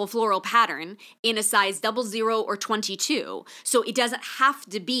beautiful floral pattern in a size 00 or 22. So it doesn't have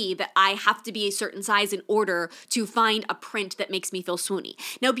to be that I have to be a certain size in order to find a print that makes me feel swoony.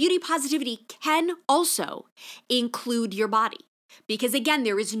 Now, beauty positivity can also include your body. Because again,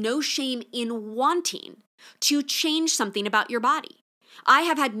 there is no shame in wanting to change something about your body. I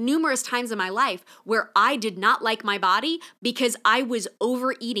have had numerous times in my life where I did not like my body because I was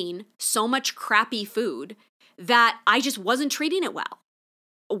overeating so much crappy food that I just wasn't treating it well.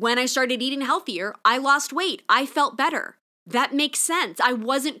 When I started eating healthier, I lost weight. I felt better. That makes sense. I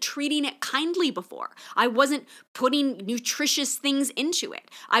wasn't treating it kindly before. I wasn't putting nutritious things into it.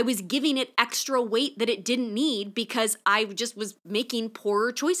 I was giving it extra weight that it didn't need because I just was making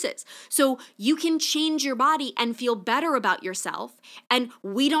poorer choices. So you can change your body and feel better about yourself. And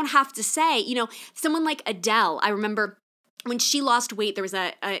we don't have to say, someone like Adele, I remember when she lost weight, there was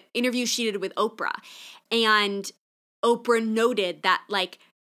a interview she did with Oprah. And Oprah noted that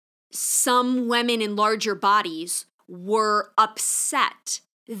some women in larger bodies were upset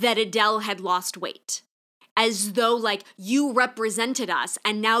that Adele had lost weight, as though you represented us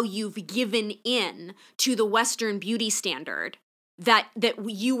and now you've given in to the Western beauty standard that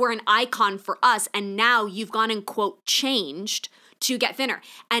you were an icon for us and now you've gone and quote changed to get thinner.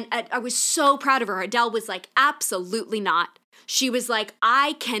 And I was so proud of her. Adele was like, absolutely not. She was like,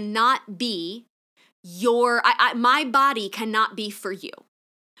 I cannot be my body cannot be for you.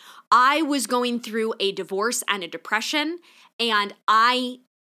 I was going through a divorce and a depression, and I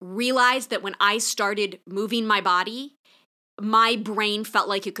realized that when I started moving my body, my brain felt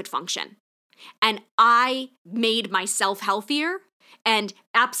like it could function. And I made myself healthier, and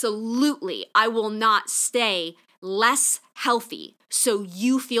absolutely, I will not stay less healthy so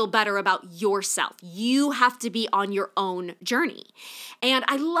you feel better about yourself. You have to be on your own journey. And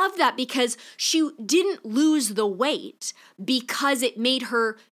I love that because she didn't lose the weight because it made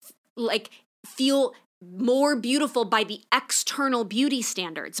her feel more beautiful by the external beauty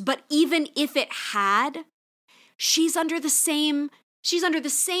standards. But even if it had, she's under the same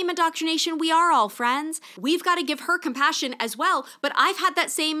indoctrination we are all, friends. We've got to give her compassion as well. But I've had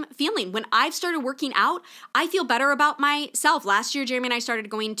that same feeling. When I've started working out, I feel better about myself. Last year, Jeremy and I started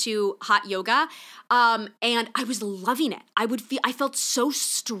going to hot yoga, and I was loving it. I felt so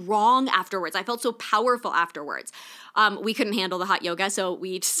strong afterwards. I felt so powerful afterwards. We couldn't handle the hot yoga, so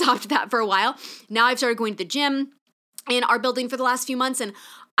we stopped that for a while. Now I've started going to the gym in our building for the last few months, and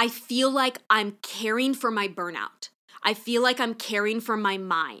I feel like I'm caring for my burnout. I feel like I'm caring for my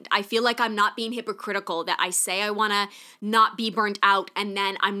mind. I feel like I'm not being hypocritical that I say I want to not be burnt out and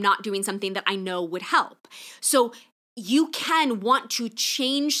then I'm not doing something that I know would help. So you can want to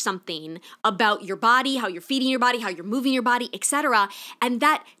change something about your body, how you're feeding your body, how you're moving your body, etc. And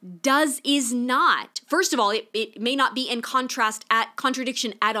that is not, first of all, it may not be in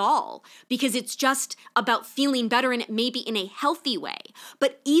contradiction at all, because it's just about feeling better and it may be in a healthy way.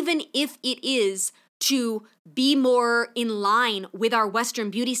 But even if it is to be more in line with our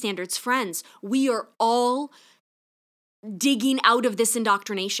Western beauty standards, friends, we are all digging out of this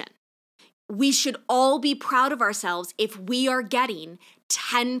indoctrination. We should all be proud of ourselves if we are getting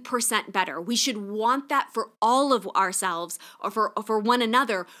 10% better. We should want that for all of ourselves or for one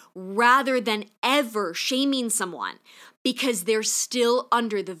another, rather than ever shaming someone because they're still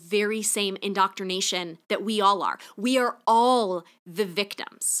under the very same indoctrination that we all are. We are all the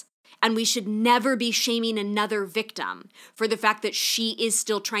victims. And we should never be shaming another victim for the fact that she is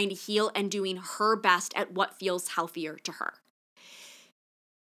still trying to heal and doing her best at what feels healthier to her.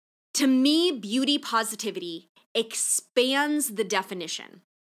 To me, beauty positivity expands the definition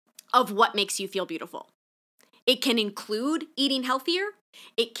of what makes you feel beautiful. It can include eating healthier.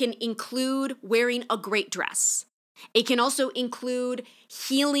 It can include wearing a great dress. It can also include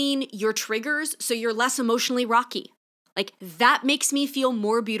healing your triggers so you're less emotionally rocky. That makes me feel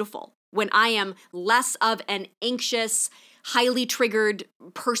more beautiful when I am less of an anxious, highly triggered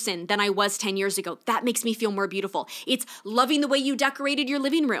person than I was 10 years ago. That makes me feel more beautiful. It's loving the way you decorated your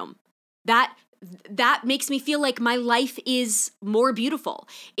living room. That makes me feel like my life is more beautiful.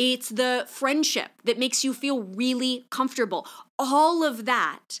 It's the friendship that makes you feel really comfortable. All of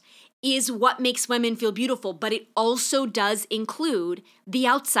that is what makes women feel beautiful, but it also does include the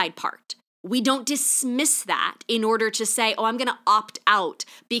outside part. We don't dismiss that in order to say, I'm going to opt out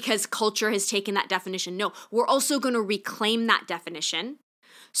because culture has taken that definition. No, we're also going to reclaim that definition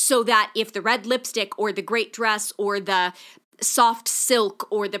so that if the red lipstick or the great dress or the soft silk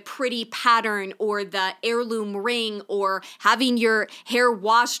or the pretty pattern or the heirloom ring or having your hair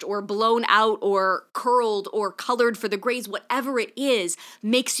washed or blown out or curled or colored for the grays, whatever it is,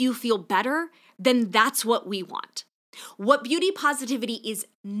 makes you feel better, then that's what we want. What beauty positivity is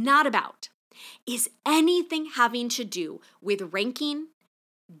not about is anything having to do with ranking,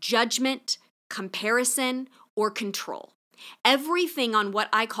 judgment, comparison, or control. Everything on what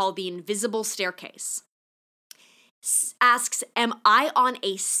I call the invisible staircase asks, am I on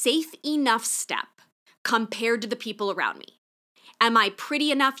a safe enough step compared to the people around me? Am I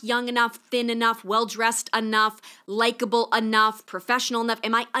pretty enough, young enough, thin enough, well-dressed enough, likable enough, professional enough?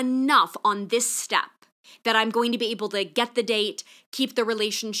 Am I enough on this step that I'm going to be able to get the date, keep the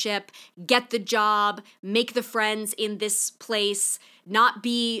relationship, get the job, make the friends in this place, not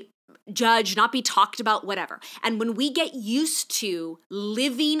be judged, not be talked about, whatever. And when we get used to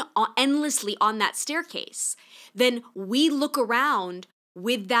living endlessly on that staircase, then we look around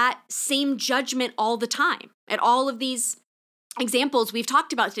with that same judgment all the time. At all of these examples we've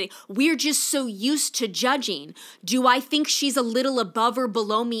talked about today, we're just so used to judging. Do I think she's a little above or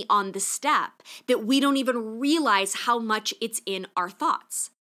below me on the step that we don't even realize how much it's in our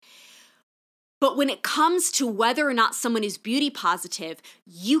thoughts? But when it comes to whether or not someone is beauty positive,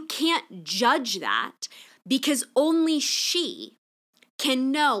 you can't judge that because only she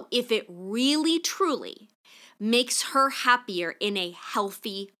can know if it really, truly makes her happier in a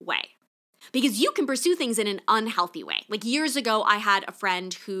healthy way. Because you can pursue things in an unhealthy way. Like years ago, I had a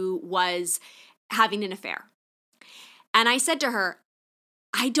friend who was having an affair. And I said to her,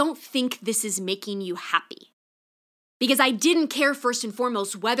 I don't think this is making you happy. Because I didn't care first and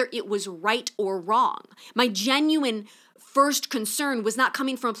foremost whether it was right or wrong. My genuine first concern was not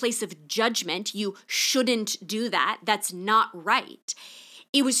coming from a place of judgment. You shouldn't do that. That's not right.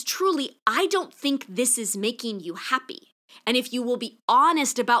 It was truly, I don't think this is making you happy. And if you will be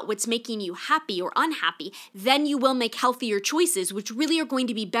honest about what's making you happy or unhappy, then you will make healthier choices, which really are going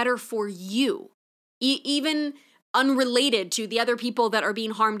to be better for you, even unrelated to the other people that are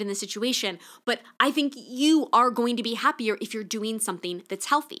being harmed in the situation. But I think you are going to be happier if you're doing something that's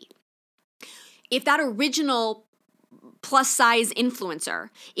healthy. If that original plus size influencer,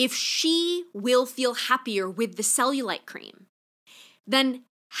 if she will feel happier with the cellulite cream, then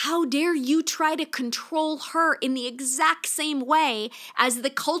how dare you try to control her in the exact same way as the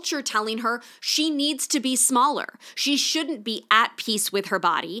culture telling her she needs to be smaller. She shouldn't be at peace with her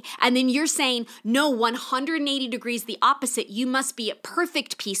body. And then you're saying, no, 180 degrees the opposite. You must be at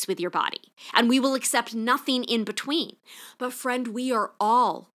perfect peace with your body. And we will accept nothing in between. But friend, we are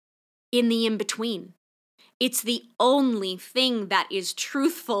all in the in-between. It's the only thing that is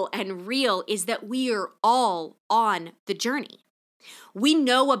truthful and real is that we are all on the journey. We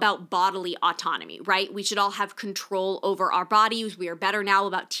know about bodily autonomy, right? We should all have control over our bodies. We are better now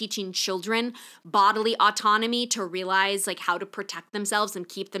about teaching children bodily autonomy to realize like how to protect themselves and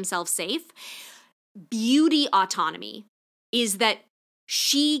keep themselves safe. Beauty autonomy is that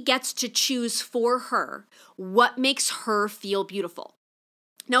she gets to choose for her what makes her feel beautiful.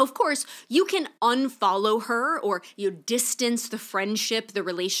 Now, of course, you can unfollow her or you distance the friendship, the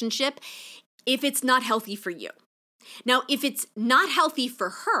relationship, if it's not healthy for you. Now, if it's not healthy for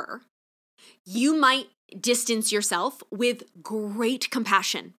her, you might distance yourself with great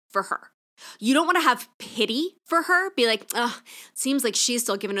compassion for her. You don't want to have pity for her, be like, oh, it seems like she's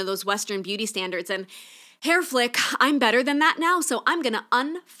still giving her those Western beauty standards and hair flick, I'm better than that now, so I'm going to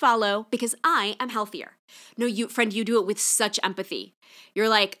unfollow because I am healthier. No, you do it with such empathy. You're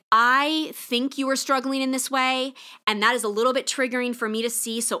like, I think you are struggling in this way, and that is a little bit triggering for me to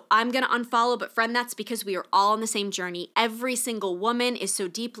see, so I'm going to unfollow, but friend, that's because we are all on the same journey. Every single woman is so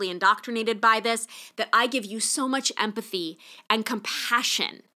deeply indoctrinated by this that I give you so much empathy and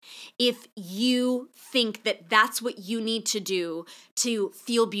compassion if you think that that's what you need to do to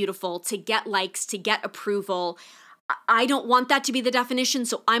feel beautiful, to get likes, to get approval. I don't want that to be the definition,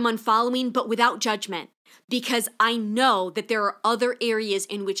 so I'm unfollowing, but without judgment, because I know that there are other areas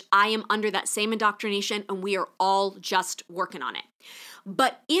in which I am under that same indoctrination, and we are all just working on it.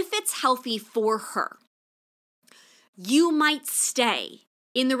 But if it's healthy for her, you might stay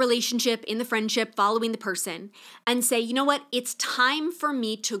in the relationship, in the friendship, following the person, and say, you know what, it's time for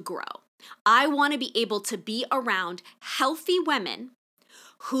me to grow. I want to be able to be around healthy women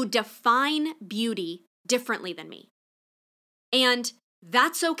who define beauty differently than me. And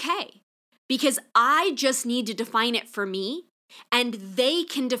that's okay, because I just need to define it for me, and they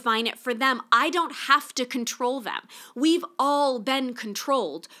can define it for them. I don't have to control them. We've all been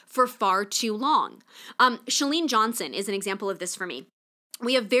controlled for far too long. Chalene Johnson is an example of this for me.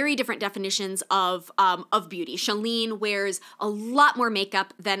 we have very different definitions of beauty. Shalene wears a lot more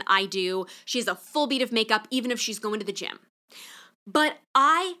makeup than I do. She has a full beat of makeup, even if she's going to the gym. But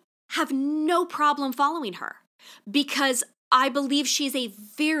I have no problem following her because I believe she's a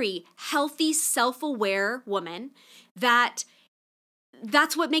very healthy, self-aware woman that's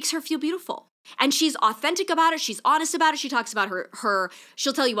what makes her feel beautiful. And she's authentic about it. She's honest about it. She talks about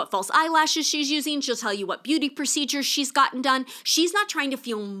she'll tell you what false eyelashes she's using. She'll tell you what beauty procedures she's gotten done. She's not trying to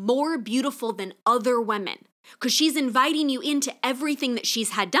feel more beautiful than other women because she's inviting you into everything that she's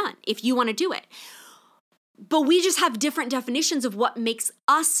had done if you want to do it. But we just have different definitions of what makes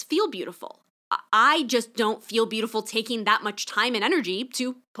us feel beautiful. I just don't feel beautiful taking that much time and energy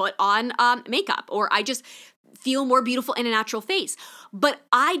to put on makeup, or I just feel more beautiful in a natural face. But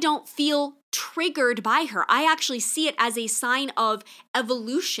I don't feel triggered by her. I actually see it as a sign of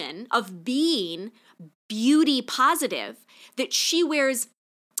evolution, of being beauty positive, that she wears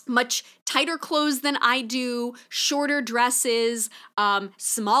much tighter clothes than I do, shorter dresses,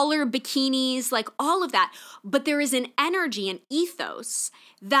 smaller bikinis, like all of that. But there is an energy, an ethos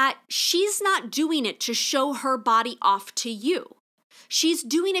that she's not doing it to show her body off to you. She's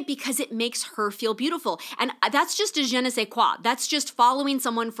doing it because it makes her feel beautiful. And that's just a je ne sais quoi. That's just following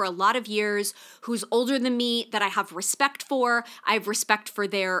someone for a lot of years who's older than me that I have respect for. I have respect for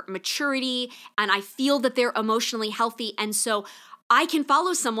their maturity, and I feel that they're emotionally healthy. And so I can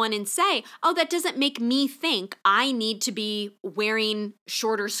follow someone and say, oh, that doesn't make me think I need to be wearing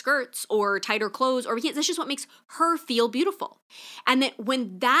shorter skirts or tighter clothes, or that's just what makes her feel beautiful. And that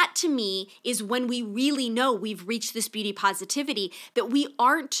when that to me is when we really know we've reached this beauty positivity, that we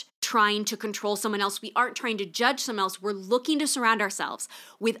aren't trying to control someone else. We aren't trying to judge someone else. We're looking to surround ourselves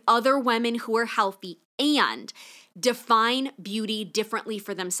with other women who are healthy and define beauty differently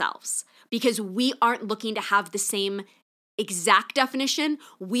for themselves, because we aren't looking to have the same exact definition.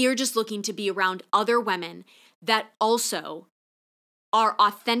 We are just looking to be around other women that also are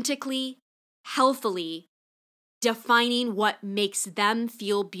authentically, healthily defining what makes them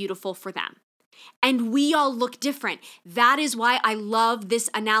feel beautiful for them. And we all look different. That is why I love this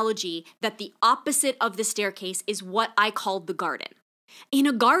analogy that the opposite of the staircase is what I call the garden. In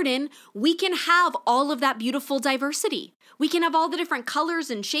a garden, we can have all of that beautiful diversity. We can have all the different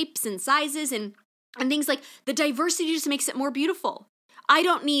colors and shapes and sizes and things. Like, the diversity just makes it more beautiful. I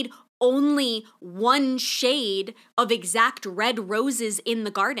don't need only one shade of exact red roses in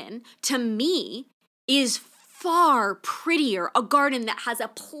the garden. To me, is far prettier a garden that has a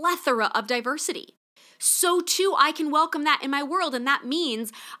plethora of diversity. So too, I can welcome that in my world. And that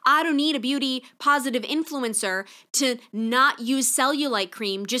means I don't need a beauty positive influencer to not use cellulite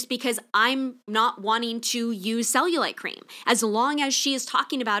cream just because I'm not wanting to use cellulite cream, as long as she is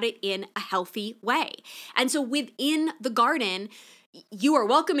talking about it in a healthy way. And so within the garden, you are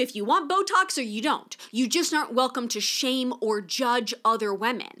welcome if you want Botox or you don't. You just aren't welcome to shame or judge other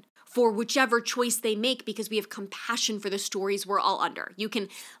women for whichever choice they make, because we have compassion for the stories we're all under. You can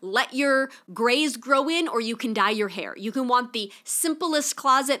let your grays grow in, or you can dye your hair. You can want the simplest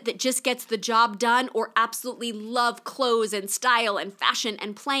closet that just gets the job done, or absolutely love clothes and style and fashion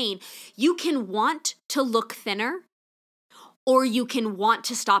and plain. You can want to look thinner, or you can want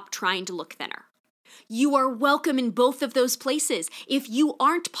to stop trying to look thinner. You are welcome in both of those places. If you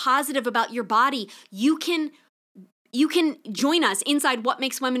aren't positive about your body, you can join us inside What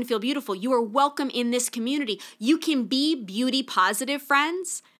Makes Women Feel Beautiful. You are welcome in this community. You can be beauty positive,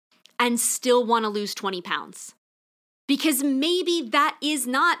 friends, and still want to lose 20 pounds. Because maybe that is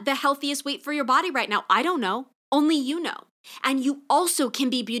not the healthiest weight for your body right now. I don't know. Only you know. And you also can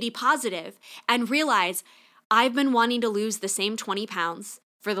be beauty positive and realize, I've been wanting to lose the same 20 pounds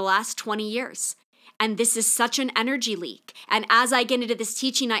for the last 20 years. And this is such an energy leak. And as I get into this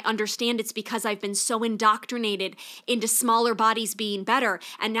teaching, I understand it's because I've been so indoctrinated into smaller bodies being better.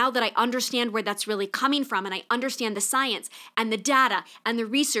 And now that I understand where that's really coming from, and I understand the science and the data and the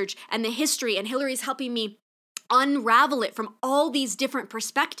research and the history, and Hillary's helping me unravel it from all these different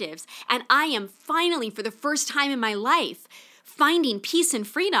perspectives. And I am finally, for the first time in my life, finding peace and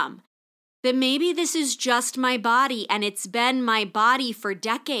freedom. That maybe this is just my body, and it's been my body for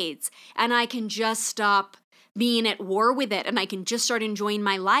decades, and I can just stop being at war with it, and I can just start enjoying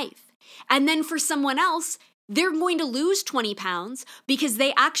my life. And then for someone else, they're going to lose 20 pounds because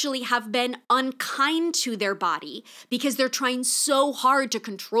they actually have been unkind to their body, because they're trying so hard to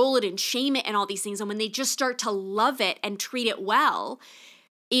control it and shame it and all these things. And when they just start to love it and treat it well,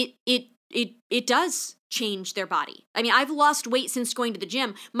 it does change their body. I mean, I've lost weight since going to the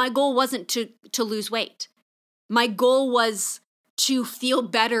gym. My goal wasn't to lose weight. My goal was to feel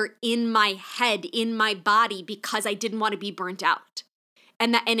better in my head, in my body, because I didn't want to be burnt out.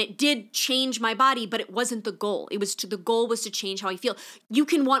 and it did change my body, but it wasn't the goal. The goal was to change how I feel. You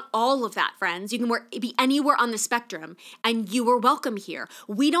can want all of that, friends. You can be anywhere on the spectrum, and you are welcome here.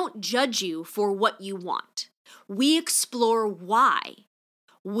 We don't judge you for what you want. We explore why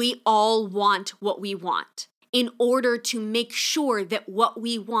we all want what we want in order to make sure that what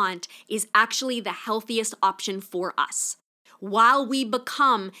we want is actually the healthiest option for us. While we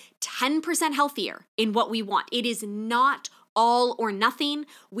become 10% healthier in what we want, it is not all or nothing.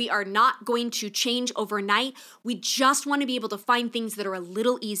 We are not going to change overnight. We just want to be able to find things that are a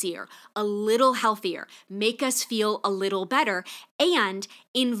little easier, a little healthier, make us feel a little better, and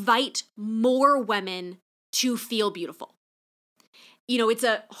invite more women to feel beautiful. It's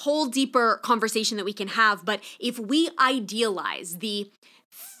a whole deeper conversation that we can have, but if we idealize the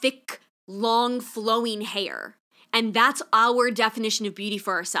thick, long, flowing hair, and that's our definition of beauty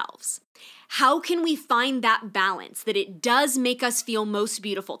for ourselves, how can we find that balance that it does make us feel most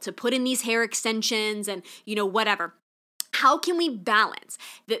beautiful to put in these hair extensions and, whatever? How can we balance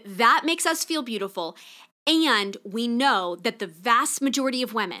that makes us feel beautiful, and we know that the vast majority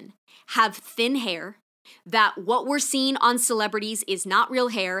of women have thin hair, that what we're seeing on celebrities is not real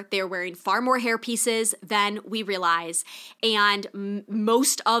hair. They're wearing far more hair pieces than we realize. And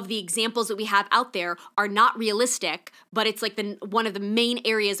most of the examples that we have out there are not realistic, but it's like one of the main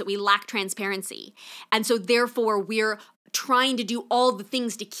areas that we lack transparency. And so therefore we're trying to do all the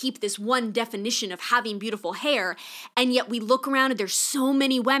things to keep this one definition of having beautiful hair. And yet we look around and there's so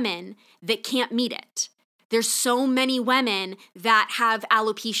many women that can't meet it. There's so many women that have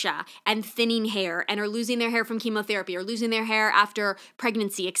alopecia and thinning hair and are losing their hair from chemotherapy or losing their hair after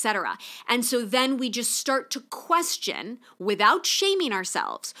pregnancy, etc. And so then we just start to question, without shaming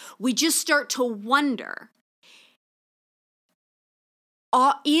ourselves, we just start to wonder,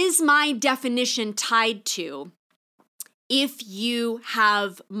 is my definition tied to if you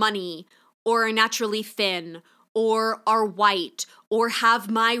have money or are naturally thin or are white, or have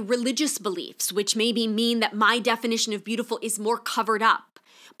my religious beliefs, which maybe mean that my definition of beautiful is more covered up.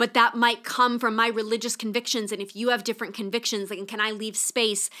 But that might come from my religious convictions, and if you have different convictions, then can I leave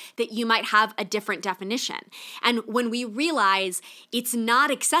space that you might have a different definition? And when we realize it's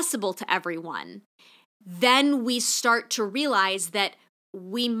not accessible to everyone, then we start to realize that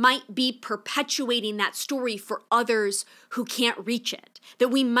we might be perpetuating that story for others who can't reach it, that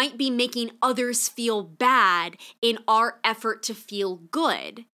we might be making others feel bad in our effort to feel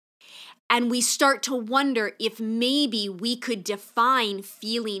good. And we start to wonder if maybe we could define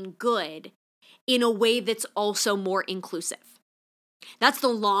feeling good in a way that's also more inclusive. That's the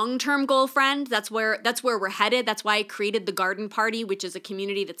long-term goal, friend. That's where we're headed. That's why I created the Garden Party, which is a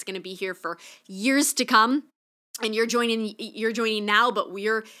community that's going to be here for years to come. And you're joining now, but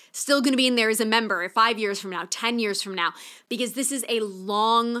we're still going to be in there as a member 5 years from now, 10 years from now, because this is a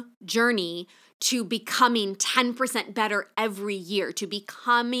long journey to becoming 10% better every year, to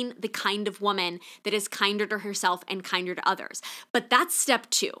becoming the kind of woman that is kinder to herself and kinder to others. But that's step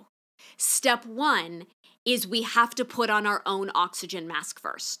 2. Step 1 is we have to put on our own oxygen mask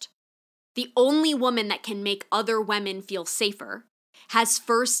first. The only woman that can make other women feel safer has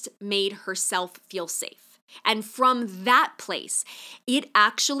first made herself feel safe. And from that place, it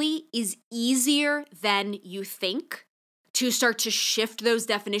actually is easier than you think to start to shift those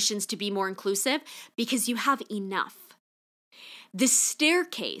definitions to be more inclusive because you have enough. The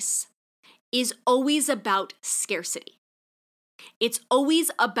staircase is always about scarcity. It's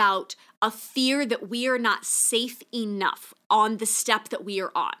always about a fear that we are not safe enough on the step that we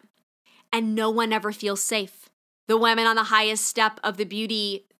are on. And no one ever feels safe. The women on the highest step of the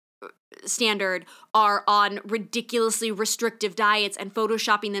beauty standard are on ridiculously restrictive diets and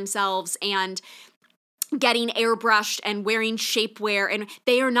photoshopping themselves and getting airbrushed and wearing shapewear, and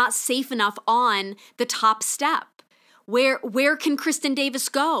they are not safe enough on the top step. Where can Kristen Davis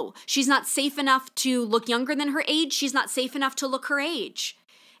go? She's not safe enough to look younger than her age. She's not safe enough to look her age.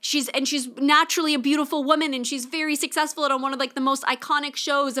 She's naturally a beautiful woman, and she's very successful on one of the most iconic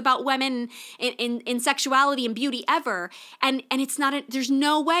shows about women in sexuality and beauty ever. And it's not there's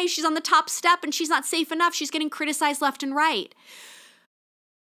no way she's on the top step and she's not safe enough. She's getting criticized left and right.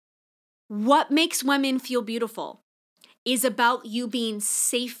 What makes women feel beautiful is about you being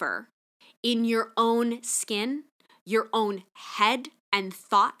safer in your own skin, your own head and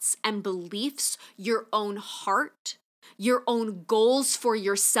thoughts and beliefs, your own heart. Your own goals for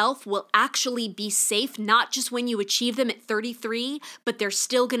yourself will actually be safe, not just when you achieve them at 33, but they're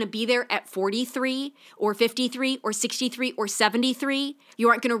still going to be there at 43 or 53 or 63 or 73. You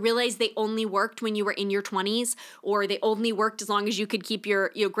aren't going to realize they only worked when you were in your 20s, or they only worked as long as you could keep your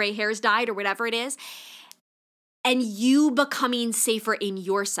gray hairs dyed or whatever it is. And you becoming safer in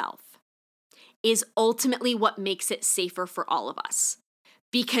yourself is ultimately what makes it safer for all of us.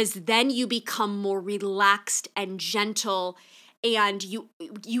 Because then you become more relaxed and gentle, and you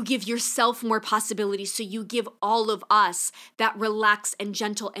give yourself more possibilities. So you give all of us that relaxed and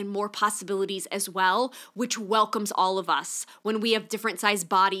gentle and more possibilities as well, which welcomes all of us when we have different sized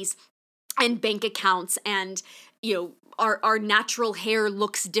bodies and bank accounts, and our natural hair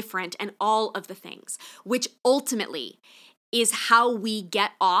looks different, and all of the things, which ultimately is how we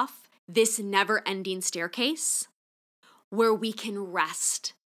get off this never-ending staircase where we can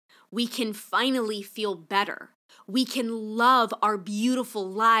rest. We can finally feel better. We can love our beautiful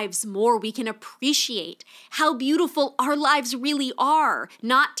lives more. We can appreciate how beautiful our lives really are.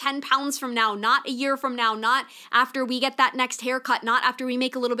 Not 10 pounds from now, not a year from now, not after we get that next haircut, not after we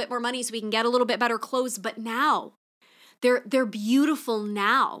make a little bit more money so we can get a little bit better clothes, but now. They're beautiful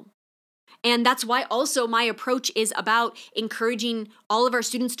now. And that's why also my approach is about encouraging all of our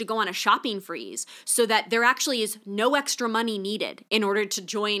students to go on a shopping freeze so that there actually is no extra money needed in order to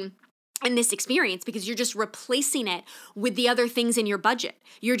join in this experience, because you're just replacing it with the other things in your budget.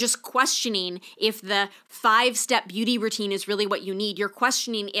 You're just questioning if the 5-step beauty routine is really what you need. You're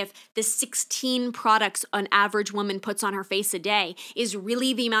questioning if the 16 products an average woman puts on her face a day is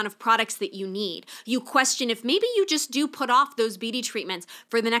really the amount of products that you need. You question if maybe you just do put off those beauty treatments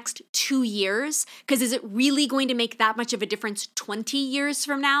for the next 2 years, because is it really going to make that much of a difference 20 years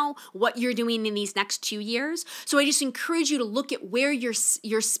from now, what you're doing in these next 2 years? So I just encourage you to look at where you're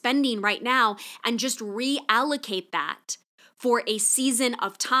spending right now and just reallocate that for a season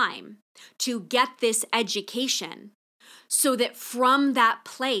of time to get this education, so that from that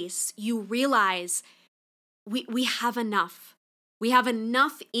place you realize we have enough. We have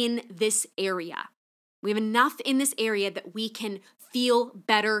enough in this area. We have enough in this area that we can feel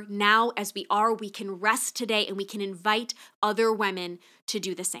better now as we are. We can rest today, and we can invite other women to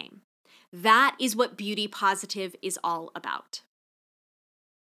do the same. That is what Beauty Positive is all about.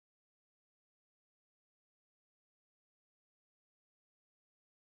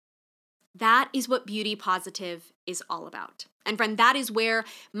 That is what Beauty Positive is all about. And friend, that is where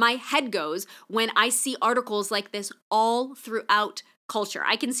my head goes when I see articles like this all throughout culture.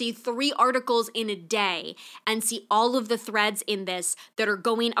 I can see 3 articles in a day and see all of the threads in this that are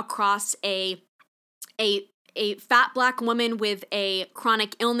going across a fat Black woman with a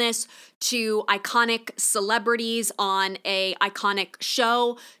chronic illness, to iconic celebrities on a iconic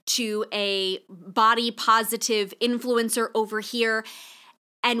show, to a body positive influencer over here.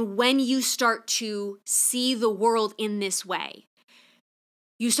 And when you start to see the world in this way,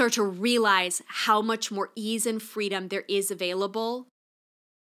 you start to realize how much more ease and freedom there is available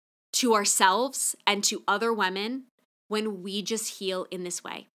to ourselves and to other women when we just heal in this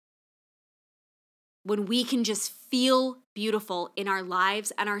way. When we can just feel beautiful in our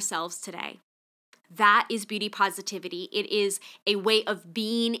lives and ourselves today. That is beauty positivity. It is a way of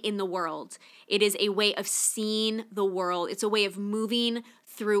being in the world. It is a way of seeing the world. It's a way of moving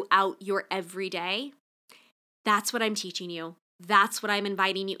throughout your everyday. That's what I'm teaching you. That's what I'm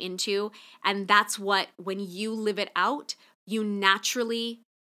inviting you into. And that's what, when you live it out, you naturally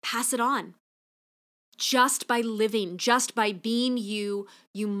pass it on. Just by living, just by being you,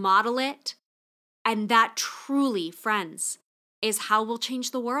 you model it. And that truly, friends, is how we'll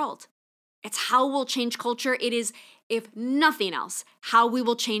change the world. It's how we'll change culture. It is, if nothing else, how we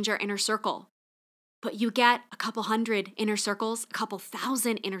will change our inner circle. But you get a couple hundred inner circles, a couple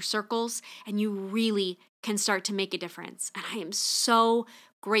thousand inner circles, and you really can start to make a difference. And I am so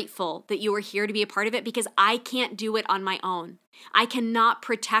grateful that you are here to be a part of it, because I can't do it on my own. I cannot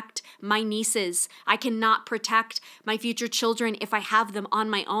protect my nieces. I cannot protect my future children if I have them on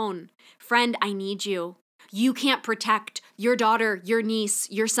my own. Friend, I need you. You can't protect your daughter, your niece,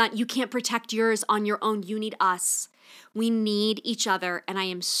 your son. You can't protect yours on your own. You need us. We need each other. And I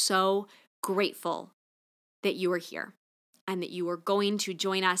am so grateful that you are here and that you are going to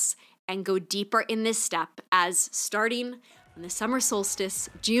join us and go deeper in this step, as starting on the summer solstice,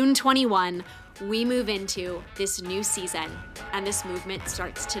 June 21, we move into this new season, and this movement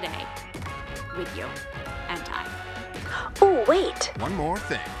starts today with you and I. Oh, wait. One more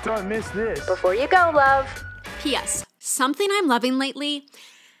thing. Don't miss this. Before you go, love. P.S. Something I'm loving lately.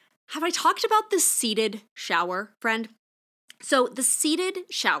 Have I talked about the seated shower, friend? So the seated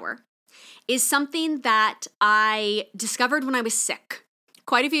shower is something that I discovered when I was sick.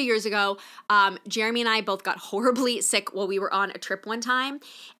 Quite a few years ago, Jeremy and I both got horribly sick while we were on a trip one time.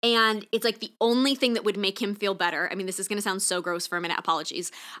 And it's like the only thing that would make him feel better, I mean, this is going to sound so gross for a minute,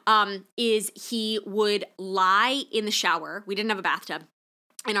 apologies, is he would lie in the shower. We didn't have a bathtub.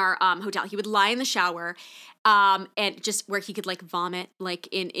 in our hotel. He would lie in the shower and just where he could like vomit, like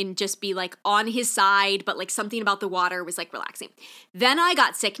in just be like on his side, but like something about the water was like relaxing. Then I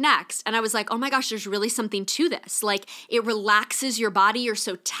got sick next and I was like, oh my gosh, there's really something to this. Like it relaxes your body. You're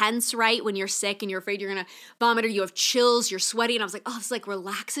so tense, right? When you're sick and you're afraid you're going to vomit or you have chills, you're sweaty. And I was like, oh, this like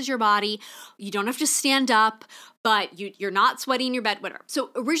relaxes your body. You don't have to stand up, but you're not sweaty in your bed, whatever. So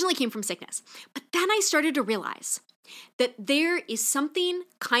originally came from sickness. But then I started to realize that there is something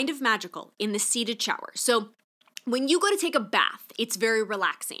kind of magical in the seated shower. So when you go to take a bath, it's very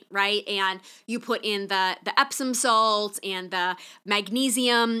relaxing, right? And you put in the Epsom salts and the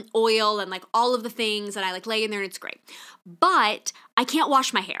magnesium oil and like all of the things, and I like lay in there and it's great. But I can't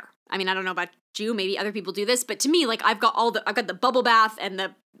wash my hair. I mean, I don't know about you, maybe other people do this, but to me, like I've got the bubble bath and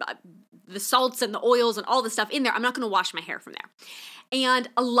the salts and the oils and all the stuff in there. I'm not going to wash my hair from there. And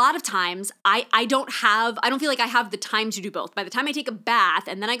a lot of times I don't feel like I have the time to do both. By the time I take a bath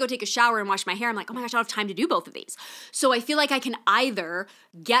and then I go take a shower and wash my hair, I'm like, oh my gosh, I don't have time to do both of these. So I feel like I can either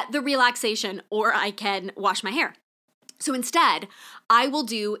get the relaxation or I can wash my hair. So instead, I will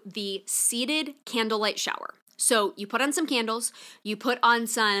do the seated candlelight shower. So you put on some candles, you put on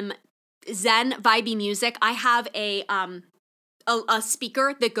some Zen vibey music. I have a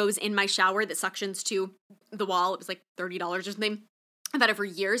speaker that goes in my shower that suctions to the wall. It was like $30 or something. I've had it for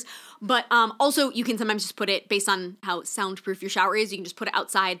years, but also you can sometimes just put it based on how soundproof your shower is. You can just put it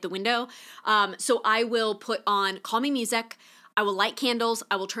outside the window. So I will put on calming music. I will light candles.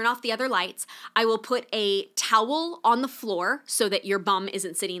 I will turn off the other lights. I will put a towel on the floor so that your bum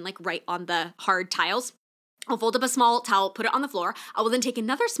isn't sitting like right on the hard tiles. I'll fold up a small towel, put it on the floor. I will then take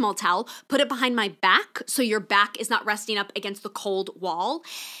another small towel, put it behind my back so your back is not resting up against the cold wall.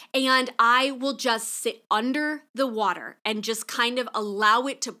 And I will just sit under the water and just kind of allow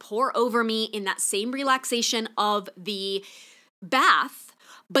it to pour over me in that same relaxation of the bath.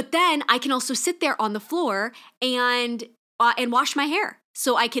 But then I can also sit there on the floor and wash my hair.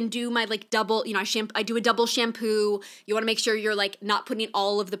 So I can do my like double, I do a double shampoo. You want to make sure you're like not putting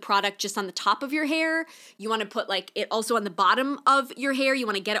all of the product just on the top of your hair. You want to put like it also on the bottom of your hair. You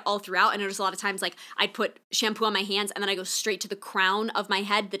want to get it all throughout. I notice a lot of times like I'd put shampoo on my hands and then I go straight to the crown of my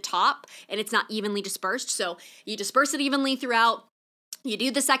head, the top, and it's not evenly dispersed. So you disperse it evenly throughout. You do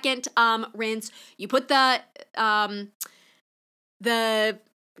the second rinse. You put the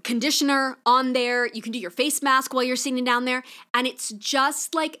conditioner on there. You can do your face mask while you're sitting down there. And it's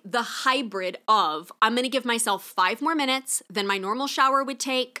just like the hybrid of, I'm going to give myself 5 more minutes than my normal shower would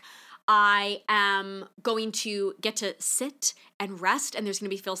take. I am going to get to sit and rest, and there's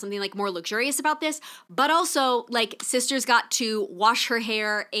going to feel something like more luxurious about this. But also, like, sister's got to wash her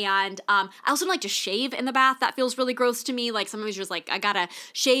hair, and I also don't like to shave in the bath. That feels really gross to me. Like, sometimes you're just like, I gotta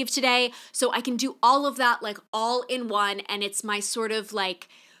shave today. So I can do all of that, like, all in one, and it's my sort of, like,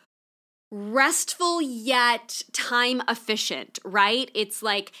 restful yet time efficient, right? It's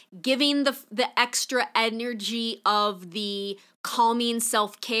like giving the extra energy of the calming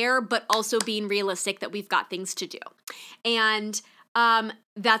self-care, but also being realistic that we've got things to do. And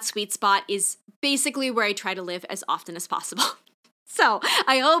that sweet spot is basically where I try to live as often as possible. So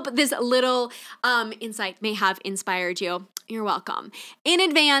I hope this little insight may have inspired you. You're welcome in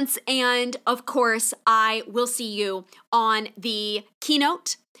advance. And of course, I will see you on the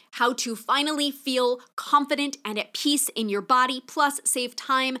keynote, how to finally feel confident and at peace in your body, plus save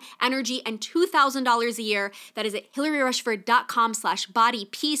time, energy, and $2,000 a year. That is at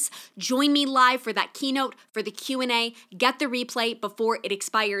hillaryrushford.com/bodypeace. Join me live for that keynote, for the Q&A. Get the replay before it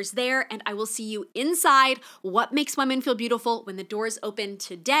expires there, and I will see you inside What Makes Women Feel Beautiful when the doors open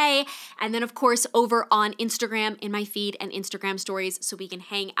today. And then, of course, over on Instagram in my feed and Instagram stories so we can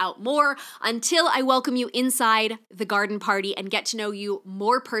hang out more until I welcome you inside the garden party and get to know you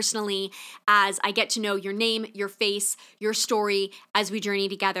more personally as I get to know your name, your face, your story as we journey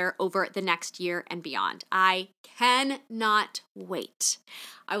together over the next year and beyond. I cannot wait.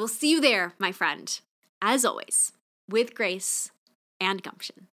 I will see you there, my friend, as always, with grace and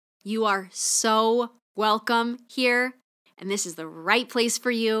gumption. You are so welcome here, and this is the right place for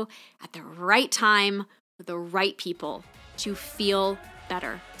you at the right time with the right people to feel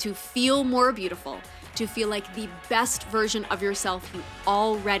better, to feel more beautiful, to feel like the best version of yourself you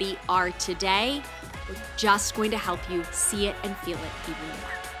already are today. We're just going to help you see it and feel it even more.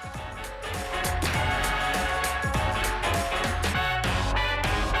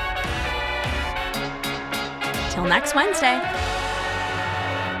 Till next Wednesday.